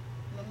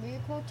 Remember your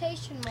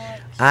quotation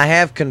marks. I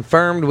have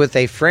confirmed with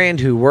a friend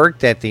who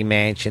worked at the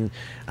mansion.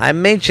 I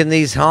mentioned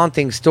these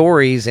haunting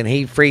stories and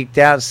he freaked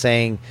out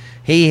saying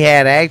it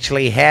had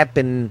actually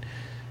happened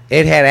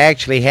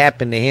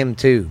to him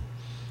too.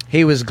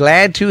 He was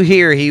glad to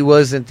hear he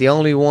wasn't the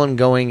only one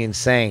going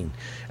insane.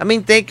 I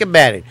mean, think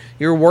about it.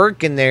 You're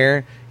working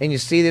there and you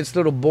see this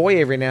little boy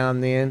every now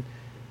and then.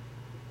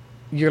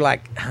 You're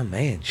like, oh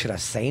man, should I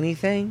say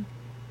anything?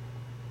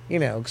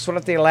 Because what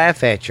if they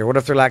laugh at you? What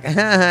if they're like,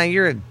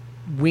 you're a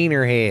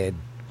wiener head?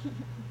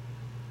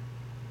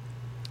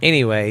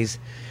 Anyways,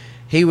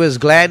 he was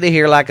glad to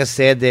hear, like I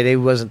said, that he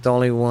wasn't the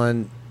only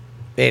one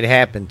it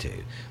happened to,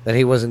 that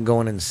he wasn't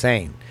going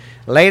insane.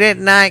 Late at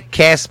night,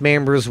 cast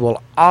members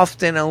will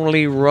often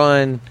only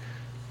run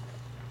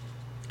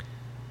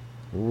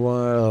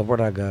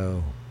one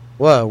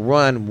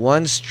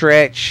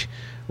stretch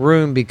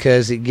room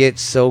because it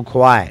gets so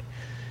quiet.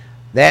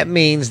 That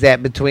means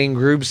that between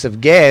groups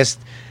of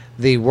guests,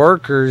 the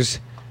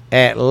workers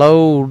at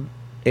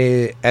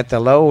the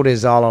load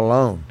is all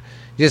alone,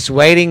 just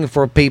waiting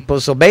for people.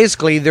 So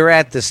basically, they're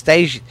at the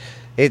station.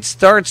 It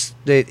starts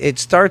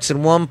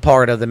in one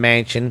part of the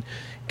mansion.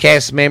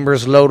 Cast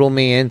members load them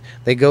in.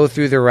 They go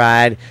through the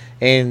ride,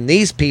 and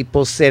these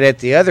people sit at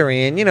the other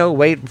end,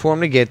 waiting for them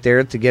to get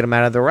there to get them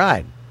out of the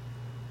ride.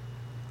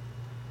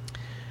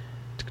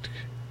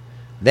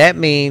 That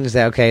means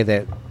that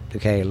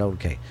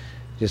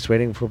just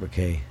waiting for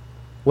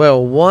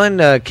Well, one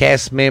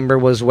cast member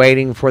was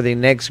waiting for the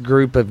next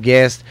group of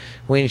guests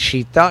when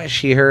she thought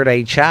she heard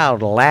a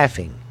child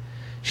laughing.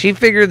 She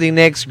figured the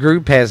next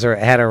group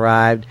had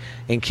arrived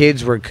and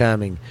kids were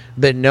coming,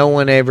 but no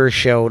one ever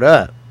showed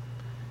up.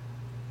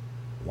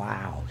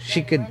 Wow.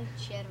 She had to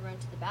run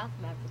to the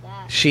bathroom after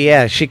that.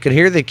 She could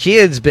hear the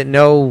kids, but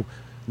no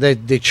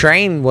The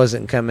train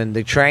wasn't coming.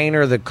 The train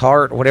or the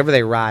cart, whatever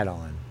they ride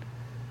on,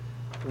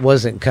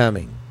 wasn't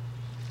coming.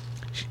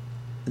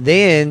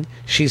 Then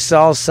she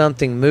saw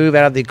something move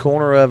out of the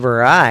corner of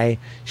her eye.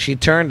 She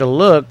turned to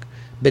look,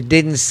 but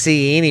didn't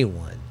see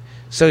anyone.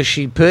 So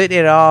she put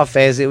it off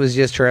as it was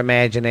just her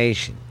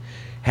imagination.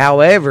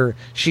 However,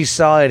 she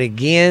saw it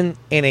again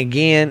and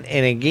again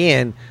and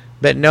again,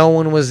 but no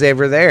one was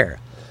ever there.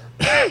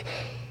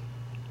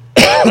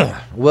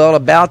 Well,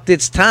 about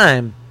this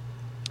time,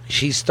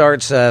 she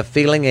starts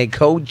feeling a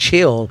cold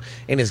chill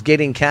and is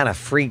getting kind of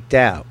freaked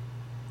out.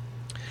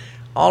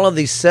 All of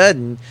a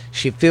sudden,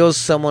 she feels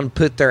someone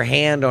put their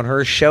hand on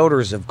her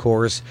shoulders, of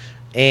course,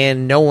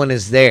 and no one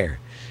is there.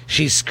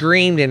 She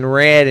screamed and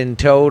ran and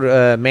told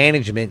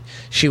management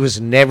she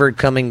was never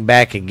coming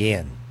back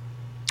again.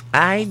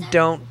 I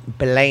don't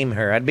blame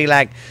her. I'd be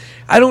like,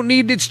 I don't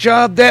need this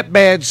job that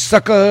bad,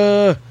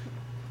 sucker.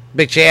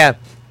 But yeah,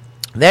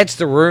 that's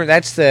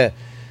the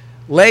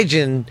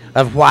legend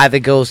of why the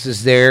ghost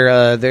is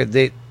there.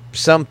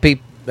 Some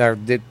people,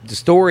 the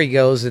story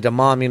goes that the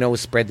mom,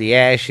 spread the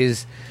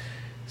ashes.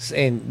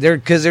 And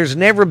because there's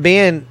never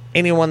been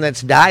anyone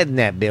that's died in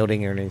that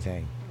building or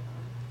anything.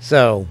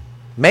 So,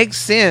 makes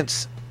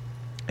sense.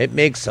 It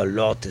makes a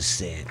lot of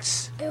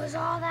sense. It was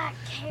all that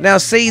now,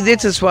 see,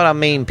 this is what I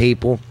mean,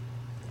 people.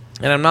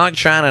 And I'm not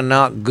trying to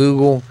knock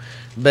Google,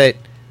 but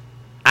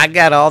I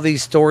got all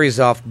these stories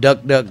off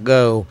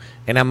DuckDuckGo,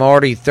 and I'm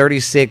already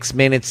 36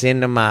 minutes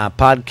into my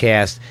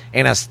podcast,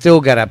 and I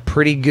still got a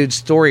pretty good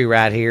story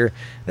right here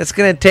that's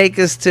going to take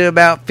us to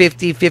about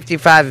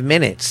 55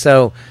 minutes.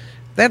 So,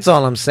 that's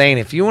all I'm saying.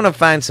 If you want to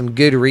find some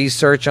good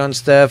research on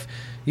stuff,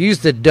 use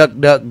the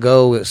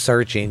DuckDuckGo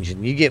search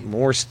engine. You get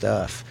more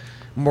stuff.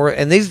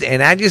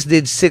 And I just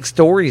did 6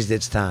 stories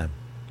this time.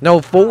 No,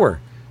 4.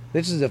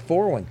 This is the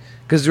 4th one.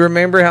 Because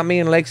remember how me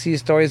and Lexi's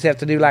stories have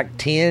to do like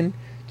 10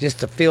 just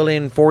to fill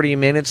in 40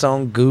 minutes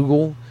on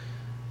Google?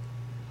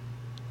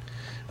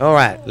 All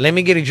right, let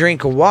me get a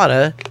drink of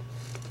water.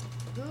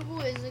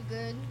 Google is a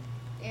good...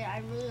 Yeah,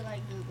 I really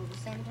like Google, but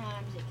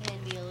sometimes it can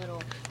be a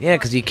little... Yeah,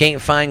 because you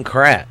can't find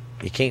crap.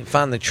 You can't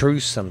find the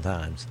truth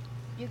sometimes.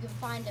 You can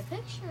find a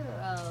picture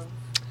of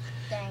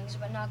things,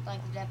 but not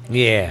like the definition.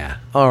 Yeah.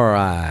 All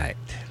right.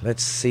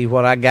 Let's see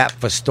what I got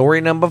for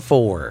story number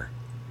 4.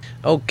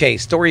 Okay,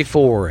 story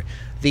 4.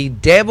 The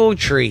Devil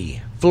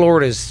Tree,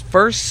 Florida's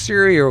first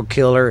serial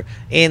killer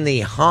and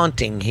the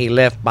haunting he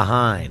left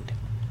behind.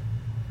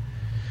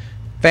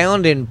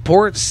 Found in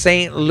Port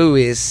St.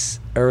 Louis,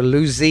 or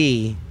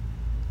Lucie,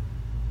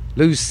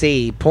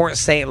 Port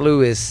St.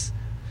 Louis,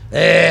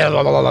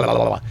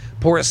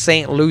 Port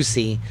St.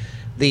 Lucie,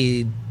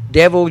 the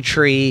Devil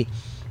Tree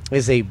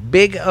is a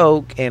big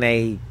oak in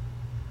a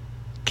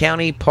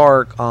county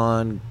park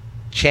on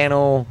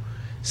Channel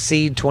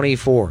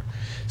C-24.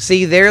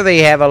 See, there they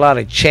have a lot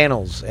of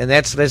channels, and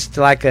that's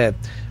like a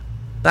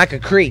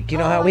creek. You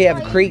know how we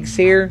have creeks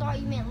here? I thought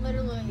you meant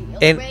literally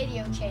a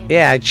radio channel.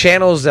 Yeah, a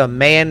channel's a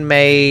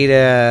man-made...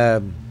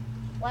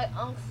 like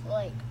Uncle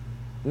Lake.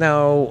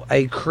 No,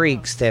 a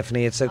creek,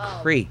 Stephanie. It's a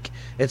creek.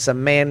 It's a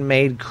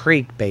man-made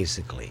creek,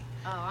 basically.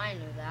 Oh, I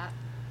knew that.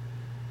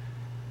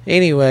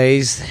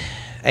 Anyways,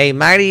 a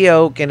mighty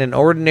oak and an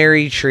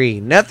ordinary tree.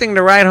 Nothing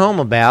to write home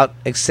about,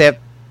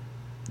 except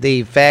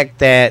the fact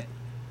that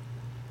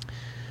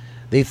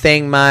the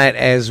thing might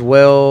as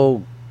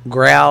well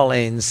growl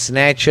and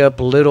snatch up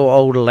little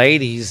old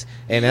ladies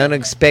and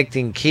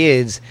unexpected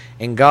kids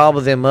and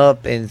gobble them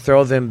up and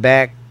throw them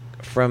back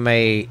from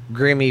a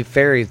grimy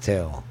fairy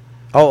tale.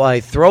 Oh, a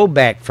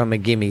throwback from a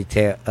gimme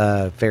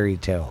fairy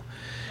tale.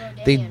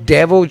 The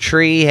Devil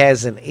Tree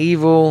has an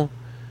evil,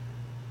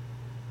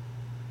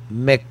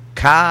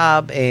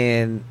 macabre,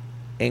 and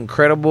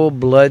incredible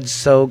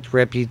blood-soaked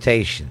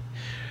reputation.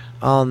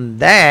 On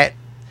that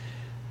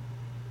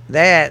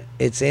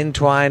it's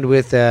entwined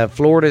with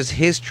Florida's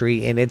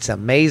history and its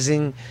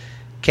amazing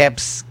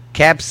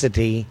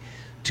capacity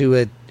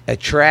to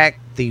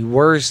attract the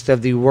worst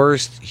of the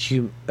worst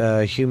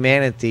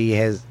humanity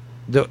has.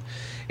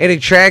 It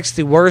attracts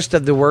the worst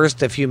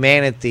of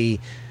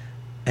humanity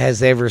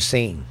has ever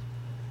seen.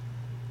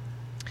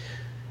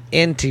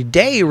 And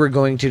today we're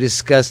going to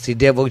discuss the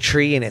Devil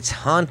Tree and its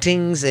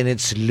hauntings and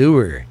its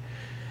lure.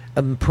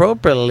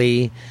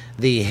 Appropriately,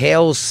 the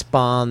hell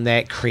spawn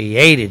that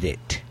created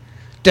it.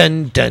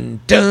 Dun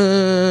dun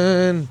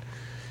dun.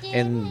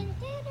 And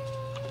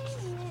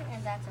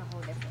that's a whole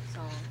different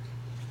song.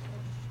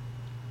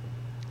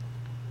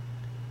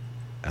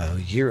 Oh,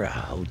 you're a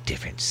whole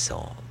different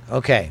song.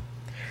 Okay.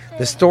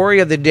 The story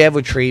of the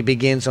Devil Tree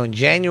begins on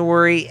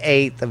January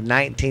 8th of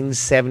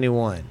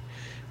 1971.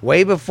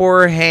 Way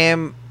before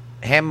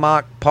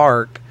Hammock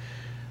Park,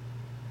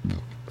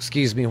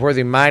 where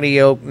the mighty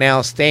oak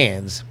now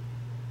stands,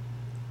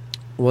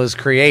 was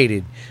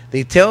created.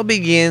 The tale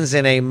begins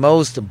in a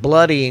most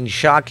bloody and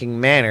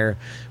shocking manner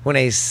when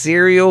a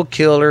serial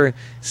killer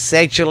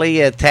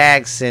sexually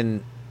attacks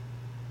and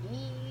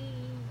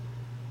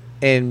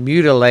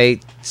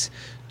mutilates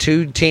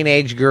 2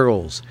 teenage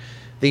girls.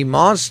 The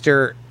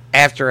monster,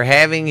 after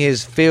having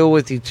his fill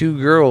with the 2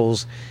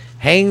 girls,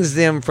 hangs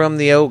them from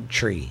the oak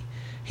tree.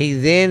 He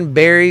then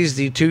buries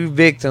the two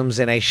victims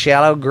in a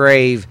shallow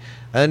grave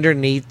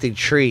underneath the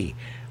tree,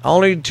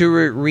 only to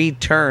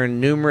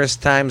return numerous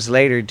times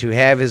later to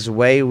have his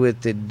way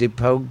with the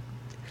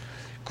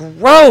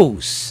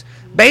Gross!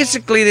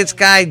 Basically, this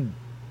guy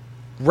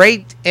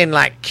raped and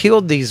like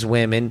killed these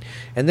women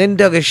and then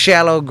dug a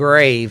shallow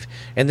grave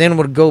and then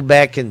would go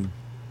back and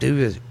do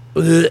this.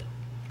 Ugh.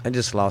 I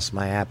just lost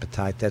my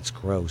appetite. That's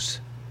gross.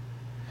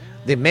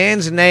 The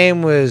man's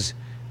name was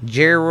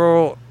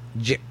Gerard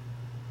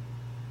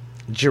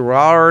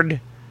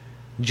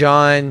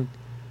John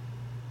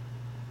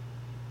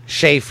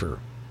Schaefer.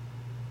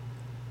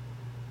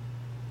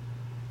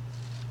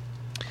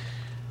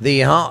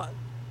 The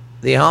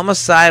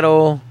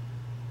homicidal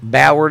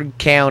Broward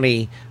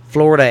County,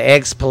 Florida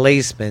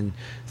ex-policeman,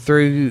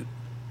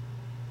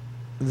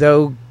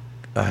 though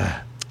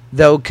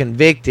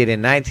convicted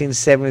in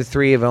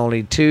 1973 of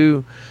only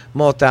 2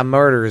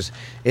 multi-murders,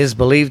 is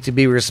believed to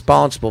be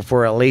responsible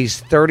for at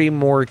least 30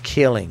 more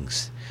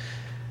killings.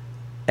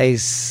 A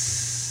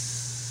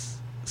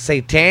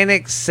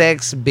satanic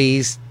sex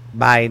beast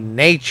by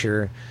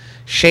nature,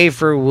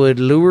 Schaefer would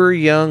lure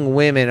young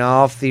women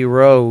off the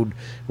road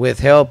with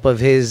help of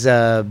his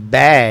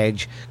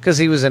badge, because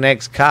he was an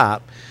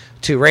ex-cop,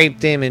 to rape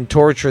them and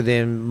torture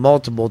them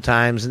multiple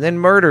times and then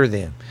murder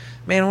them.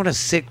 Man, what a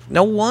sick...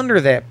 No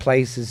wonder that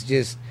place is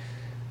just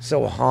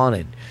so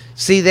haunted.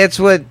 See, that's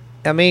what...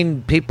 I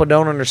mean, people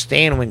don't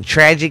understand when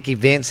tragic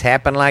events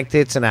happen like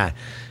this in a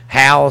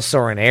house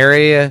or an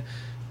area.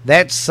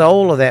 That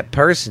soul of that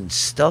person's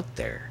stuck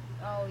there.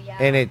 Oh, yeah.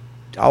 And it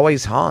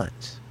always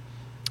haunts.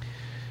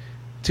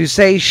 To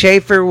say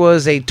Schaefer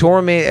was a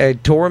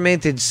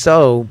tormented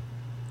soul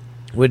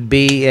would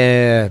be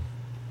an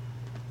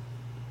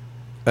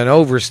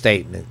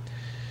overstatement.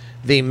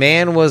 The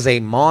man was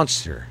a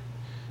monster.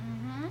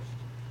 Mm-hmm.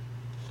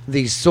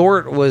 The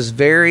sort was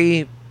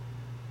very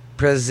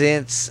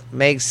presents,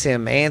 makes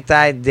him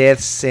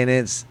anti-death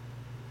sentence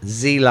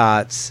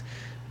zealots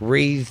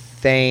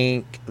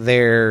rethink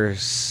their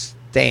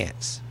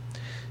stance.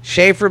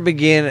 Schaefer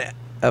began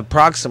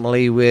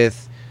approximately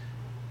with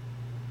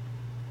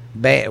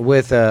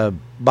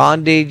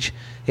bondage.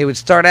 He would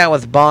start out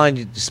with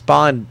bondage,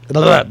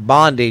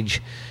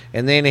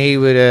 and then he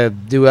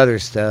would do other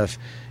stuff.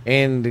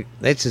 And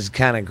this is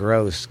kind of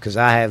gross because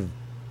I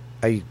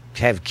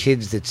have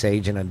kids that's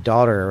age and a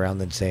daughter around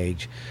this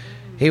age.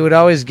 He would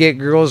always get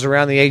girls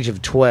around the age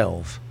of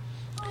 12.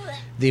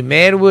 The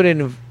man would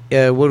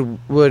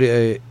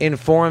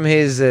inform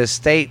his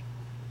state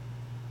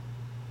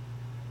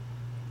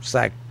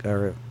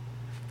or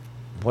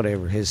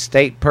whatever, his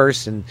state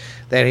person,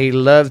 that he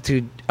loved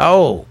to...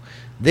 Oh,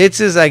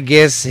 this is, I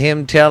guess,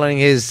 him telling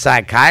his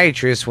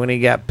psychiatrist when he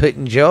got put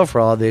in jail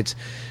for all this,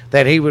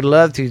 that he would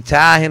love to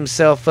tie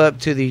himself up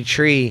to the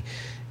tree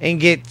and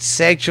get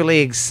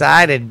sexually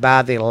excited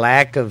by the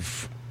lack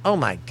of... Oh,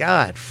 my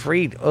God,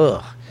 freed...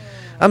 Ugh.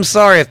 I'm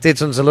sorry if this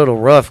one's a little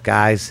rough,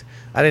 guys.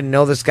 I didn't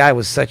know this guy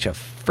was such a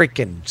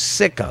freaking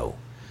sicko.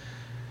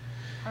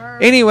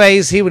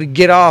 Anyways, he would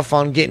get off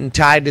on getting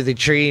tied to the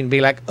tree and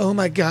be like, oh,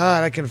 my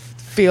God, I can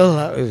feel...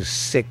 a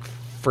sick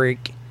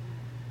freak.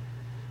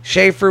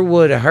 Schaefer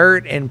would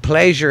hurt and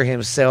pleasure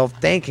himself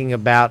thinking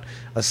about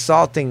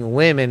assaulting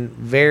women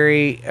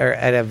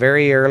at a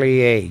very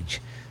early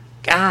age.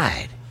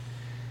 God.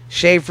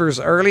 Schaefer's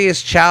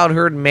earliest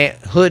childhood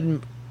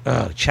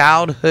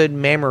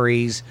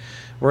memories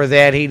were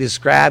that he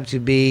described to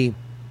be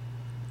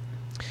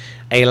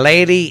a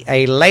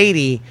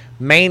lady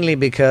mainly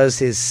because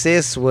his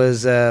sis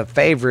was a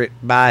favorite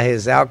by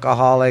his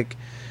alcoholic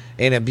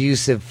and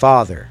abusive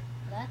father.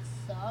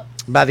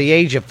 By the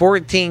age of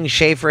 14,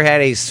 Schaefer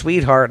had a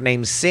sweetheart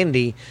named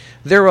Cindy.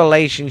 Their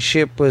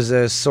relationship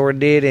was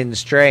sordid and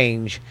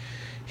strange.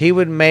 He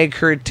would make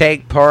her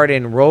take part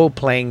in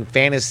role-playing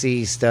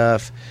fantasy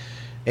stuff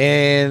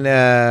and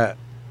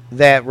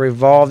that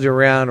revolved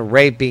around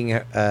raping,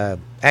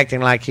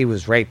 acting like he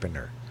was raping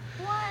her.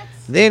 What?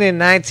 Then in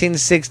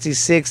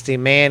 1966, the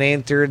man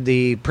entered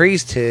the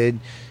priesthood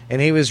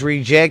and he was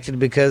rejected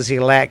because he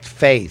lacked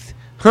faith.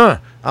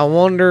 I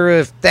wonder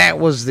if that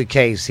was the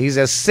case. He's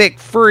a sick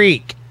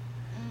freak.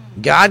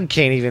 God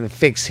can't even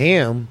fix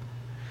him.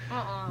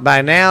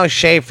 By now,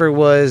 Schaefer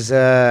was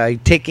a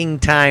ticking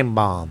time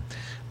bomb.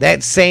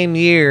 That same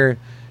year,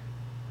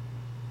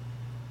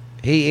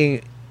 he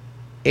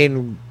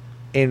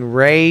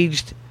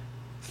enraged,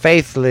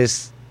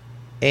 faithless,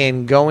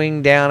 and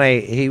going down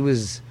he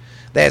was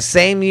going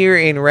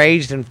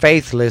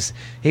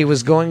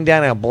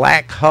down a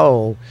black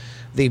hole.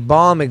 The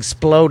bomb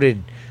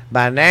exploded.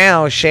 By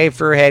now,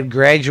 Schaefer had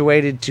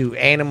graduated to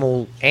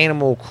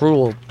animal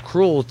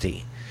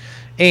cruelty.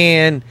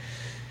 And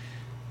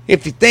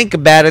if you think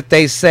about it,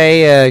 they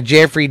say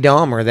Jeffrey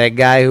Dahmer, that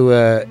guy who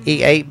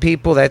he ate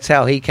people, that's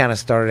how he kind of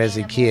started as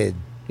a kid,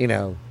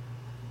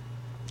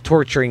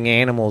 torturing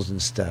animals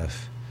and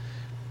stuff.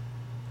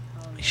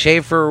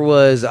 Schaefer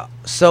was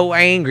so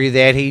angry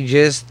that he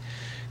just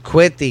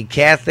quit the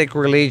Catholic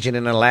religion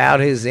and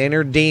allowed his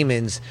inner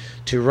demons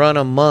to run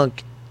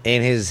amok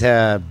in his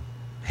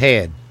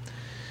head.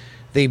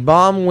 The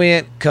bomb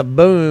went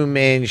kaboom,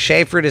 and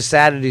Schaefer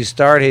decided to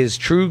start his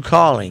true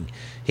calling.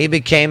 He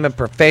became a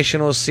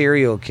professional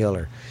serial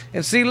killer.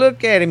 And see,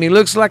 look at him. He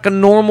looks like a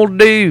normal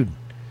dude.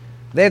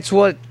 That's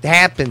what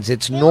happens.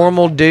 It's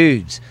normal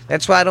dudes.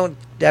 That's why I don't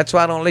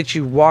let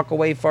you walk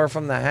away far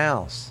from the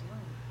house.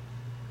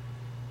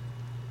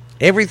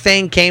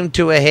 Everything came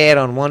to a head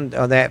on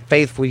that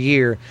fateful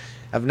year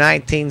of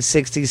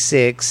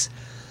 1966.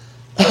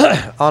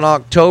 On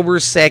October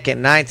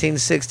 2nd,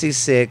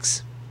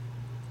 1966,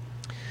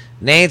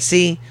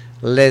 Nancy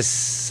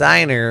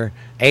Lesiner,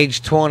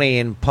 age 20,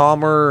 and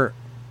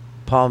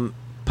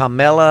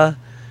Pamela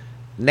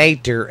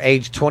Nater,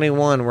 age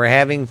 21, were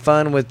having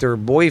fun with their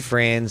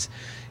boyfriends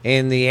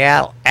in the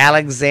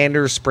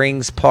Alexander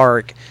Springs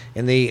Park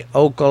in the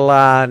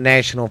Ocala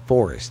National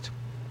Forest.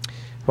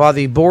 While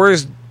the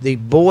boys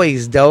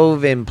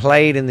dove and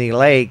played in the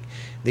lake,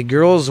 the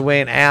girls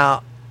went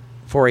out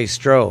for a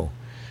stroll.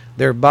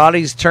 Their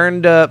bodies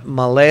turned up,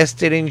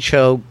 molested, and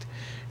choked,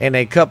 and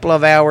a couple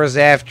of hours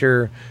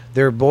after,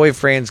 their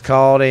boyfriends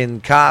called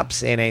in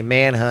cops and a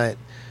manhunt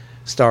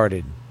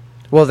started.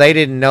 Well, they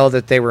didn't know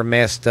that they were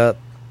messed up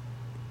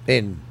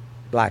and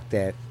like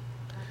that.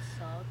 That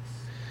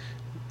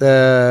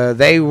sucks.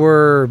 They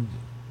were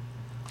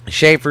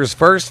Schaefer's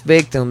first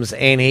victims,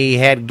 and he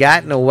had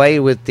gotten away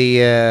with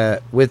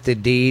the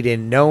deed,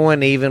 and no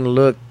one even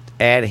looked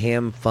at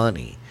him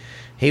funny.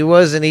 He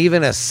wasn't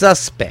even a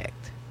suspect.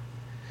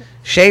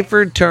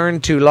 Schaefer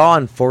turned to law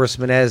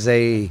enforcement as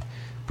a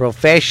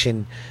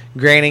profession,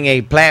 granting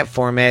a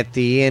platform at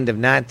the end of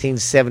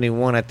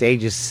 1971 at the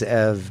age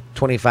of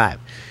 25.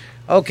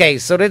 Okay,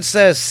 so this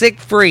sick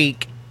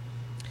freak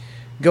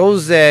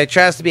tries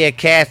to be a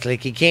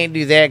Catholic. He can't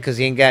do that because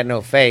he ain't got no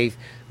faith.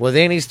 Well,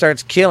 then he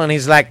starts killing.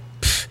 He's like,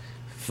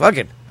 fuck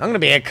it, I'm going to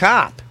be a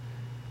cop.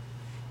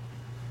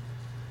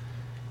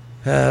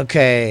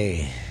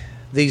 Okay,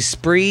 the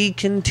spree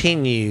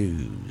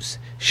continues.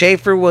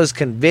 Schaefer was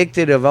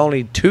convicted of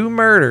only 2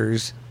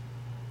 murders.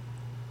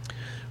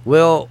 We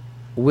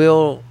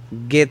will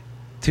get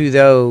to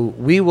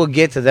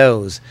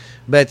those,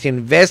 but the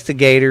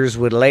investigators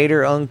would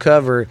later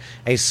uncover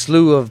a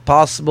slew of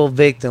possible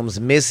victims,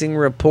 missing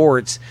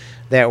reports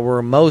that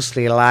were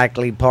mostly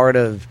likely part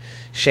of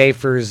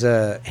Schaefer's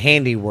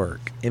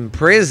handiwork. In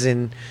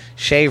prison,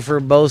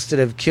 Schaefer boasted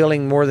of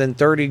killing more than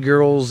 30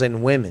 girls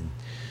and women.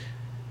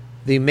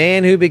 The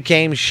man who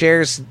became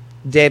sheriff's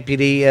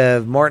deputy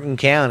of Martin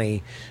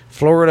County,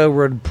 Florida,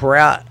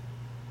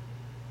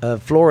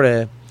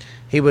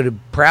 he would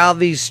prowl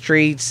these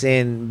streets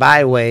and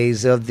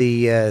byways of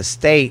the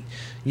state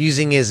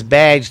using his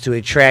badge to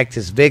attract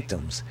his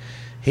victims.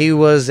 He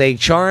was a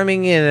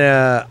charming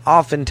and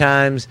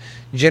oftentimes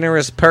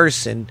generous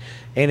person,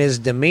 and his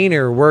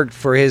demeanor worked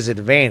for his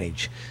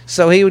advantage.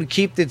 So he would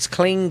keep this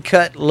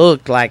clean-cut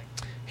look like,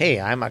 hey,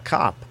 I'm a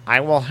cop,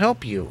 I will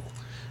help you.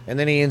 And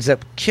then he ends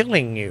up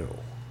killing you.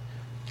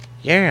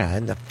 Yeah,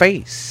 in the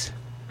face.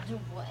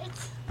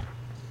 What?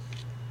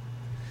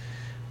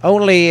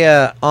 Only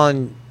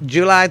on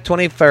July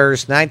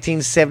 21st,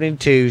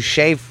 1972,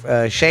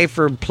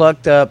 Schaefer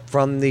plucked up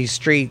from the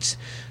streets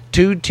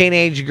 2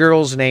 teenage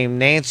girls named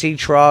Nancy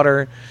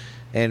Trotter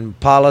and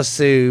Paula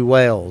Sue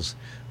Wells.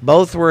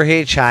 Both were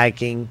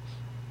hitchhiking.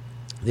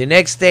 The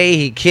next day,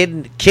 he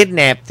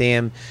kidnapped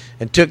them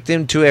and took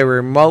them to a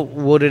remote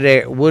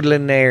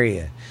woodland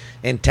area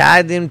and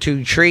tied them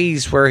to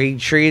trees where he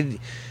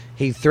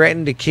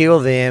threatened to kill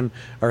them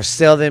or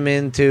sell them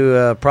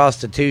into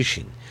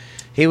prostitution.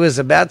 He was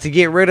about to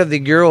get rid of the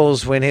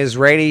girls when his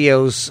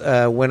radios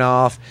went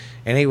off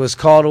and he was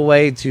called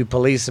away to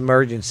police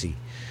emergency.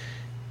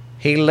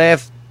 He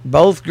left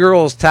both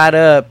girls tied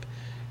up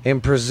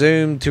and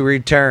presumed to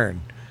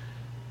return.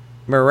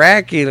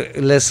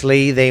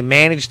 Miraculously, they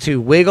managed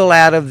to wiggle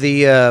out of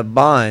the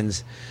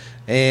bonds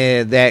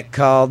that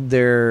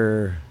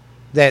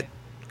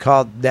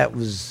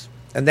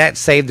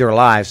saved their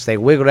lives. They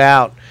wiggled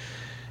out,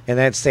 and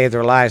that saved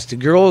their lives. The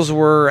girls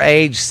were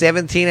aged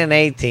 17 and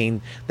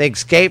 18. They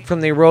escaped from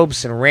the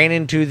ropes and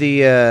ran to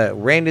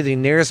the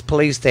nearest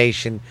police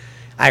station.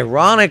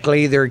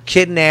 Ironically, their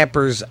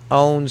kidnapper's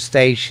own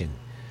station.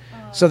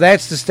 So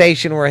that's the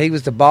station where he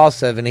was the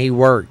boss of and he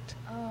worked.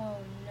 Oh,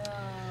 no.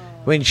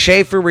 When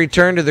Schaefer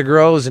returned to the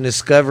girls and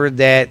discovered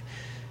that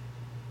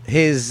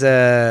his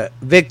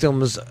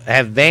victims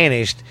have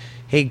vanished,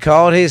 he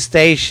called his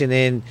station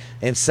and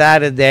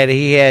decided that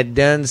he had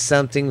done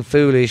something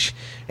foolish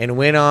and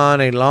went on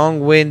a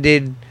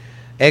long-winded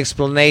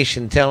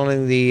explanation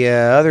telling the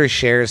other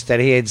sheriffs that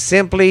he had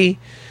simply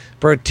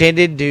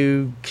pretended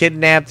to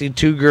kidnap the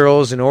 2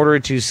 girls in order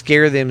to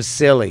scare them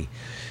silly.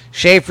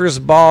 Schaefer's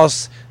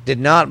boss did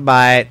not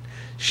buy it.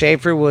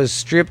 Schaefer was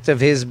stripped of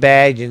his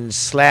badge and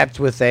slapped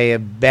with a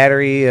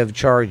battery of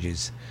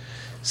charges.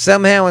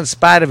 Somehow, in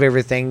spite of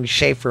everything,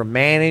 Schaefer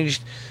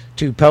managed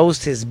to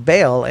post his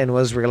bail and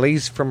was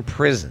released from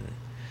prison.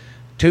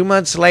 2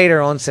 months later,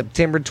 on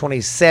September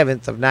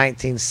 27th of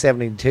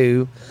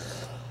 1972,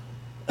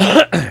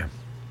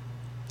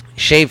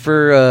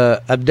 Schaefer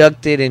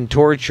abducted and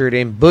tortured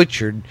and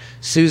butchered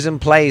Susan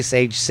Place,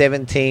 age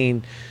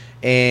 17,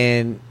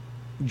 and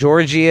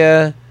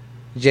Georgia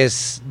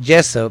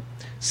Jessup,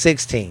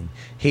 16.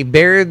 He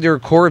buried their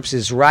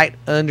corpses right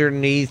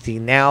underneath the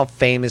now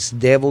famous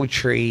Devil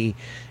Tree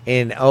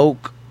in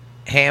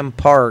Oakham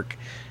Park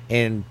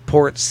in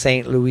Port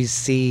St.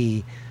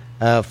 Lucie,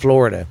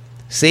 Florida.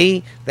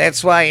 See,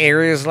 that's why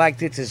areas like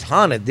this is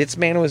haunted. This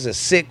man was a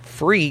sick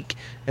freak,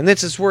 and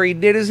this is where he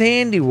did his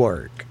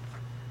handiwork.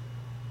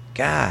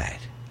 God,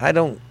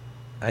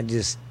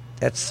 that's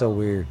so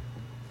weird.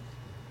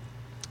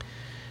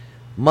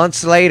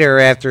 Months later,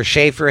 after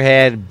Schaefer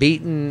had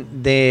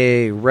beaten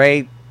the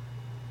rape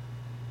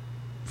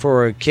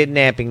for a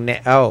kidnapping,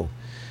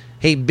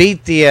 he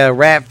beat the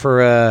rap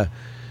for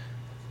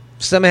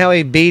somehow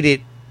he beat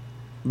it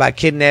by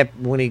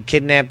when he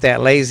kidnapped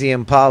that lazy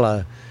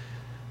Impala.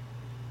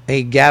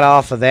 He got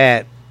off of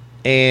that,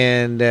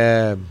 and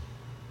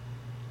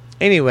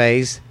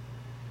anyways,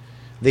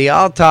 the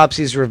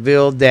autopsies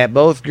revealed that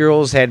both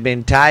girls had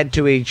been tied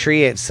to a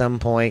tree at some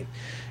point,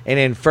 and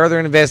in further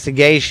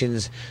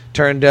investigations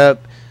turned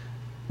up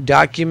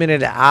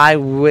documented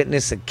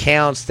eyewitness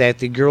accounts that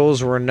the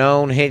girls were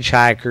known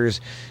hitchhikers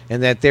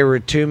and that there were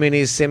too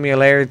many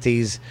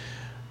similarities.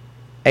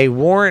 A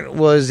warrant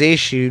was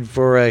issued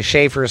for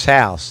Schaefer's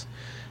house.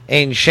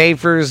 In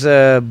Schaefer's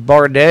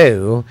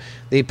Bordeaux,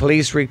 the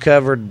police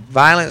recovered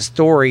violent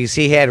stories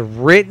he had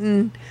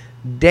written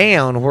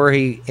down where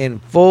he in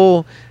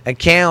full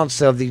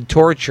accounts of the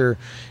torture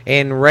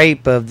and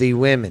rape of the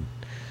women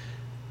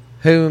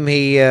whom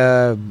he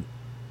did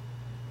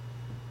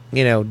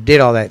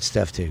all that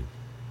stuff to.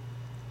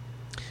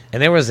 And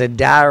there was a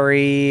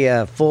diary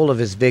full of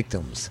his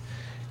victims.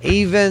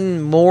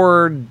 Even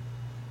more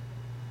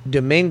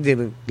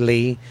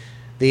dementingly,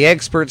 the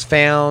experts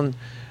found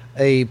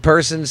a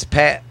person's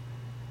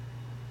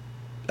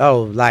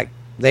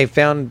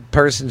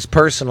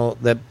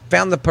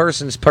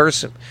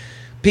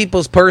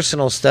people's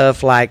personal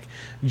stuff like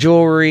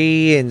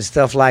jewelry and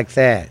stuff like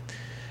that,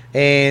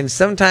 and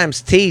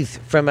sometimes teeth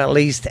from at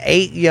least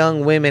 8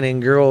 young women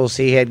and girls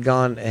he had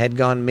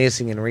gone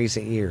missing in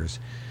recent years.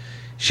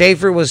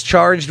 Schaefer was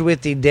charged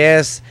with the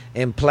deaths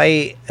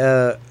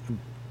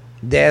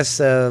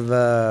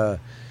of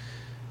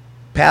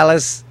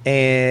Palace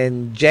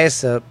and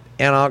Jessup.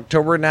 In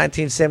October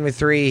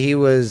 1973, he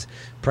was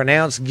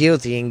pronounced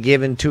guilty and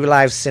given 2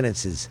 life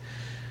sentences.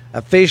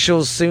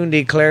 Officials soon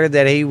declared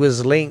that he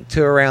was linked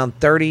to around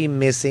 30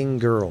 missing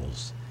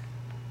girls.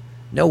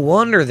 No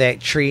wonder that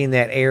tree in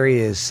that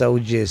area is so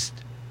just...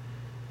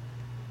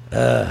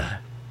 Then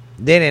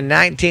in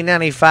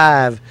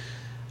 1995,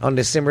 on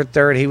December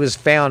 3rd, he was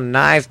found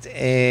knifed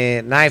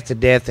to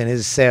death in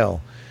his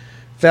cell.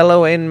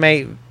 Fellow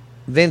inmate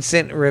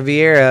Vincent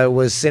Riviera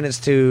was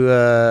sentenced in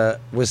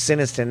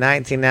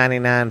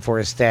 1999 for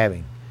his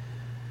stabbing.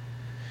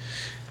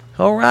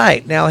 All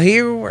right, now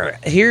here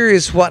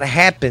is what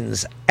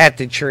happens at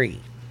the tree.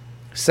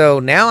 So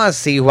now I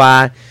see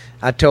why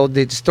I told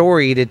the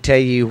story to tell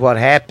you what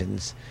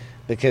happens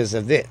because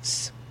of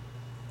this.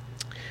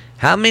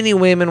 How many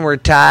women were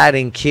tied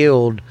and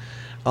killed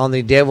on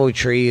the Devil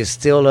Tree is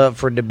still up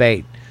for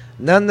debate.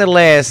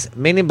 Nonetheless,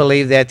 many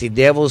believe that the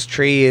Devil's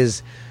Tree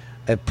is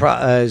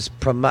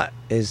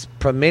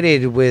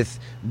permitted with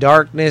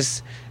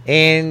darkness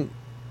and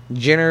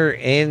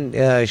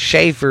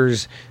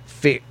Schaefer's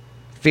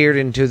feared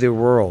into the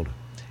world.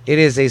 It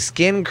is a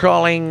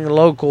skin-crawling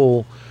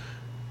local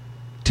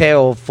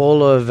tale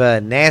full of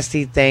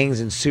nasty things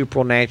and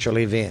supernatural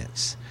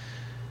events.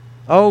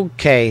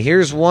 Okay,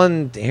 here's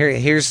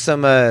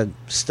some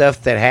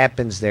stuff that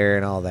happens there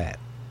and all that.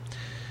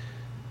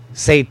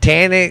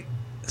 Satanics.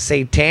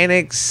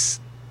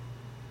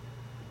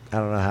 I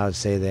don't know how to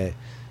say that.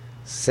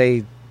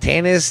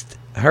 Satanists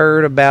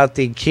heard about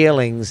the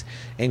killings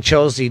and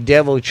chose the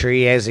Devil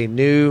Tree as a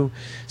new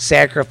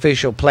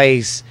sacrificial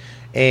place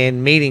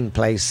and meeting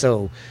place.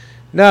 So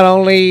not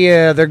only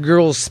the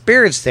girls'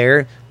 spirits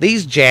there,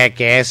 these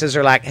jackasses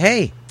are like,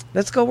 hey,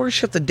 let's go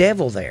worship the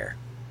devil there.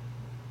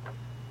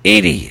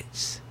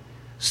 Idiots.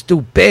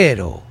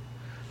 Stupido.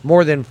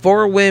 More than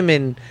 4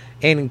 women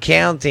and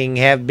counting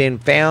have been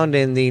found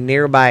in the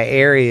nearby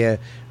area,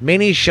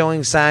 many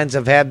showing signs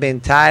of have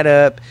been tied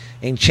up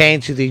and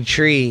chained to the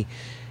tree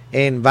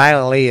and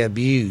violently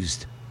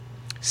abused.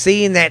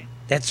 Seeing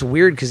that's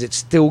weird because it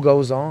still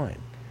goes on.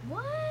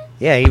 What?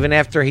 Yeah, even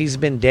after he's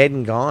been dead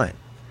and gone.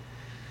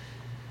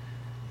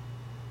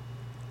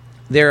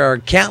 There are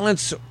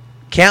countless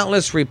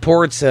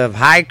reports of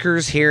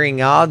hikers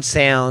hearing odd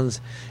sounds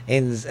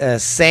and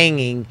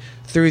singing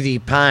through the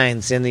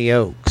pines and the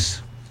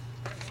oaks.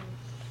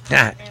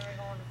 Never going to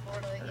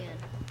Florida again.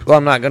 Well,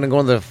 I'm not going to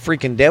go to the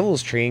freaking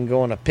Devil's Tree and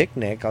go on a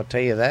picnic, I'll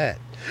tell you that.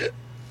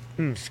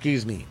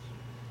 Excuse me.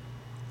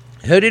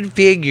 Hooded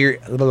figure...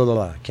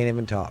 Can't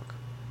even talk.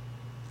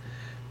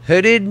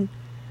 Hooded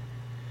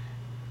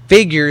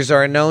figures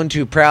are known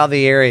to prowl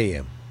the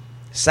area.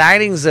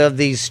 Sightings of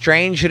these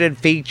strange hooded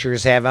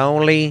features have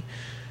only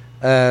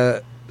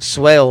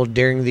swelled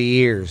during the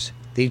years.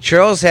 The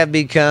trails have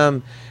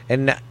become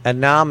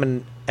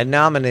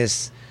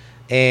anonymous,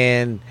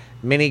 and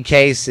many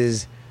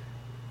cases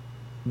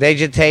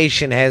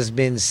vegetation has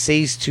been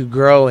ceased to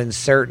grow in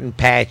certain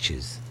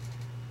patches.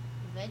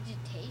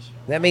 Vegetation.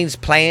 That means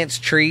plants,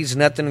 trees,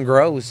 nothing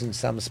grows in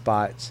some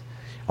spots.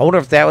 I wonder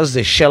if that was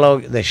the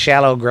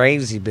shallow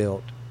graves he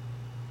built.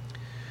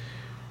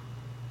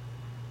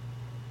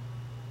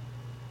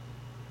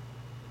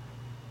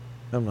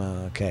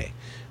 Okay.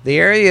 The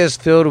area is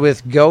filled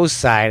with ghost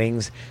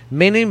sightings.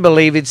 Many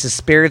believe it's the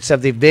spirits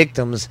of the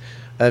victims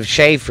of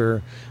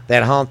Schaefer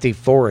that haunt the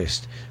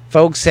forest.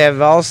 Folks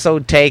have also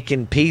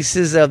taken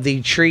pieces of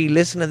the tree.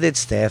 Listen to this,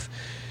 Steph.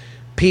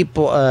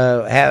 People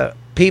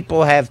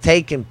have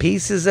taken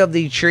pieces of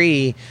the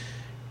tree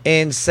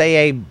and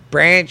say a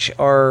branch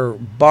or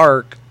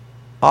bark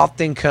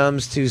often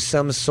comes to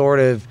some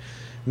sort of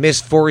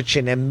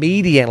misfortune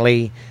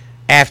immediately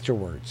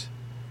afterwards.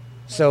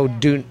 So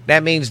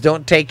that means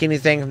don't take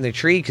anything from the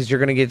tree because you're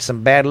going to get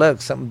some bad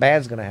luck. Something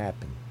bad's going to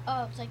happen.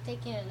 Oh, it's like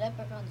taking a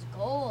leprechaun's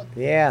gold.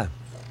 Yeah.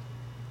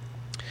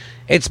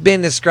 It's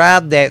been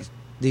described that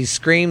the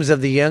screams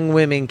of the young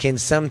women can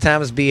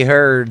sometimes be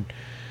heard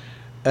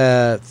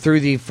through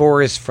the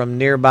forest from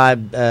nearby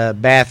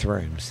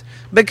bathrooms.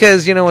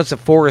 Because, it's a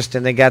forest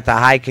and they got the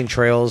hiking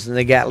trails and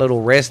they got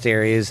little rest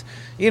areas,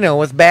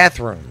 with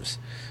bathrooms.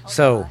 Oh,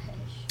 so...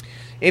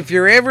 If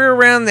you're ever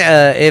around,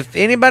 if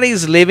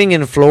anybody's living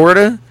in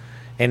Florida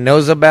and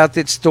knows about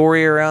that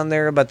story around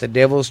there about the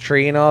Devil's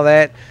Tree and all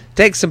that,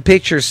 take some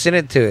pictures, send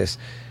it to us.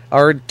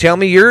 Or tell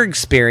me your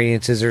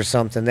experiences or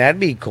something.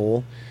 That'd be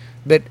cool.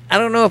 But I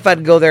don't know if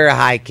I'd go there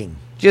hiking.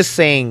 Just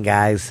saying,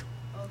 guys.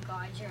 Oh,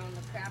 God, you're on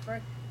the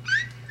crapper.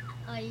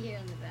 Oh, you hear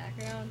in the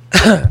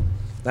background?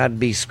 I'd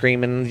be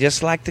screaming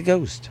just like the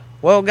ghost.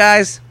 Well,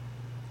 guys,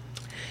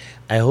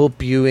 I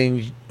hope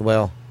you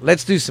well,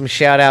 let's do some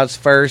shout-outs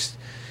first.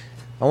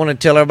 I want to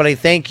tell everybody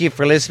thank you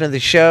for listening to the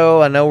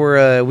show. I know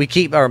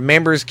our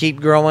members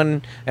keep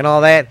growing and all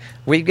that.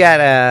 We've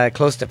got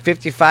close to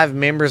 55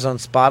 members on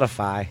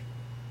Spotify.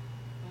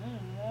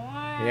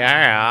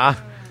 Yeah,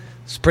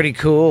 it's pretty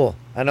cool.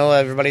 I know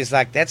everybody's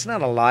like, that's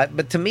not a lot,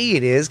 but to me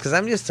it is because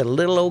I'm just a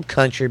little old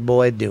country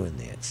boy doing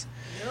this.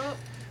 Yep.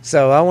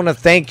 So I want to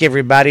thank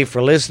everybody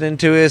for listening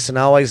to us and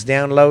always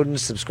downloading,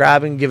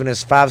 subscribing, giving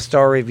us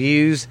 5-star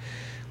reviews.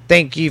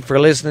 Thank you for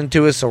listening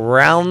to us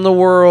around the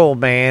world,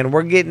 man.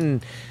 We're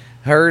getting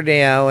heard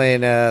now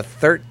in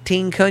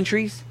 13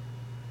 countries.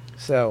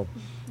 So,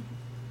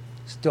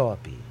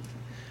 stop it.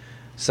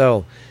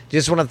 So,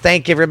 just want to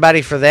thank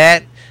everybody for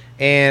that.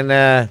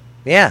 And,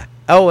 yeah.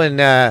 Oh,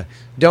 and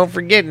don't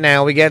forget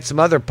now, we got some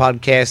other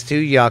podcasts, too,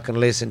 y'all can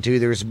listen to.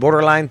 There's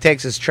Borderline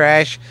Texas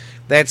Trash.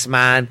 That's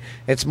mine.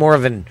 It's more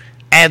of an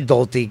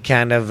adulty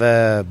kind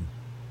of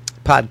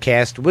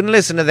podcast. Wouldn't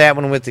listen to that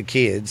one with the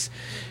kids.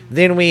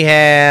 Then we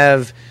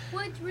have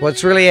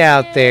What's Really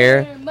Out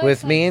There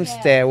with me and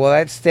Steph. Well,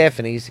 that's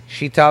Stephanie's.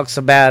 She talks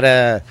about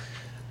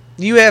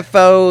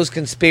UFOs,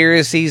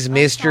 conspiracies,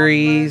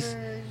 mysteries,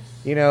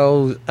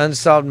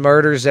 unsolved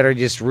murders that are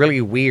just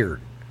really weird,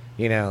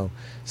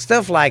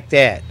 stuff like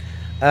that.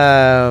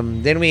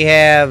 Then we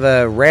have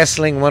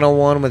Wrestling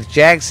 101 with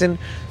Jackson,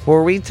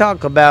 where we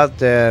talk about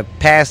the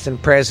past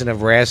and present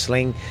of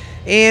wrestling.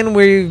 And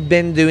we've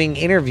been doing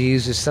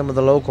interviews with some of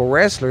the local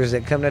wrestlers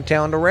that come to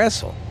town to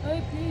wrestle.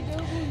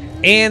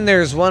 And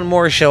there's one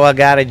more show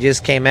I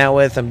just came out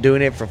with. I'm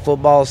doing it for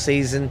football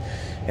season,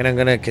 and I'm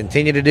going to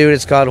continue to do it.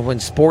 It's called When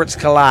Sports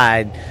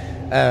Collide,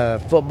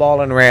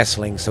 football and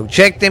wrestling. So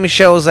check them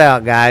shows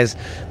out, guys.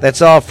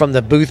 That's all from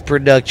the Booth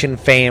Production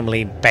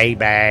family,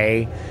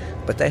 baby.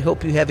 But I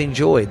hope you have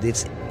enjoyed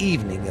this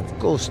evening of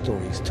Ghost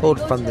Stories Told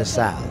from the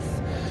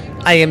South.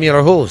 I am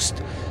your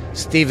host,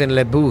 Stephen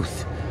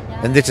LeBooth,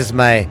 and this is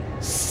my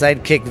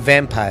sidekick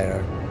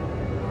vampire,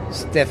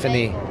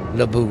 Stephanie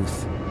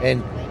LeBooth,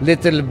 and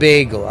Little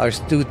Bagel, our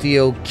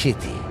studio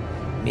kitty.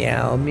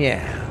 Meow,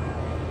 meow.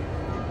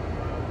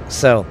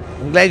 So,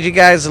 I'm glad you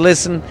guys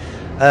listen.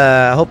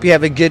 I hope you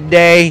have a good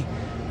day.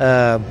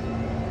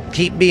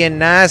 Keep being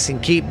nice and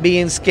keep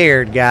being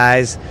scared,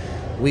 guys.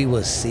 We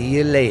will see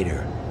you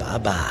later.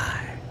 Bye-bye.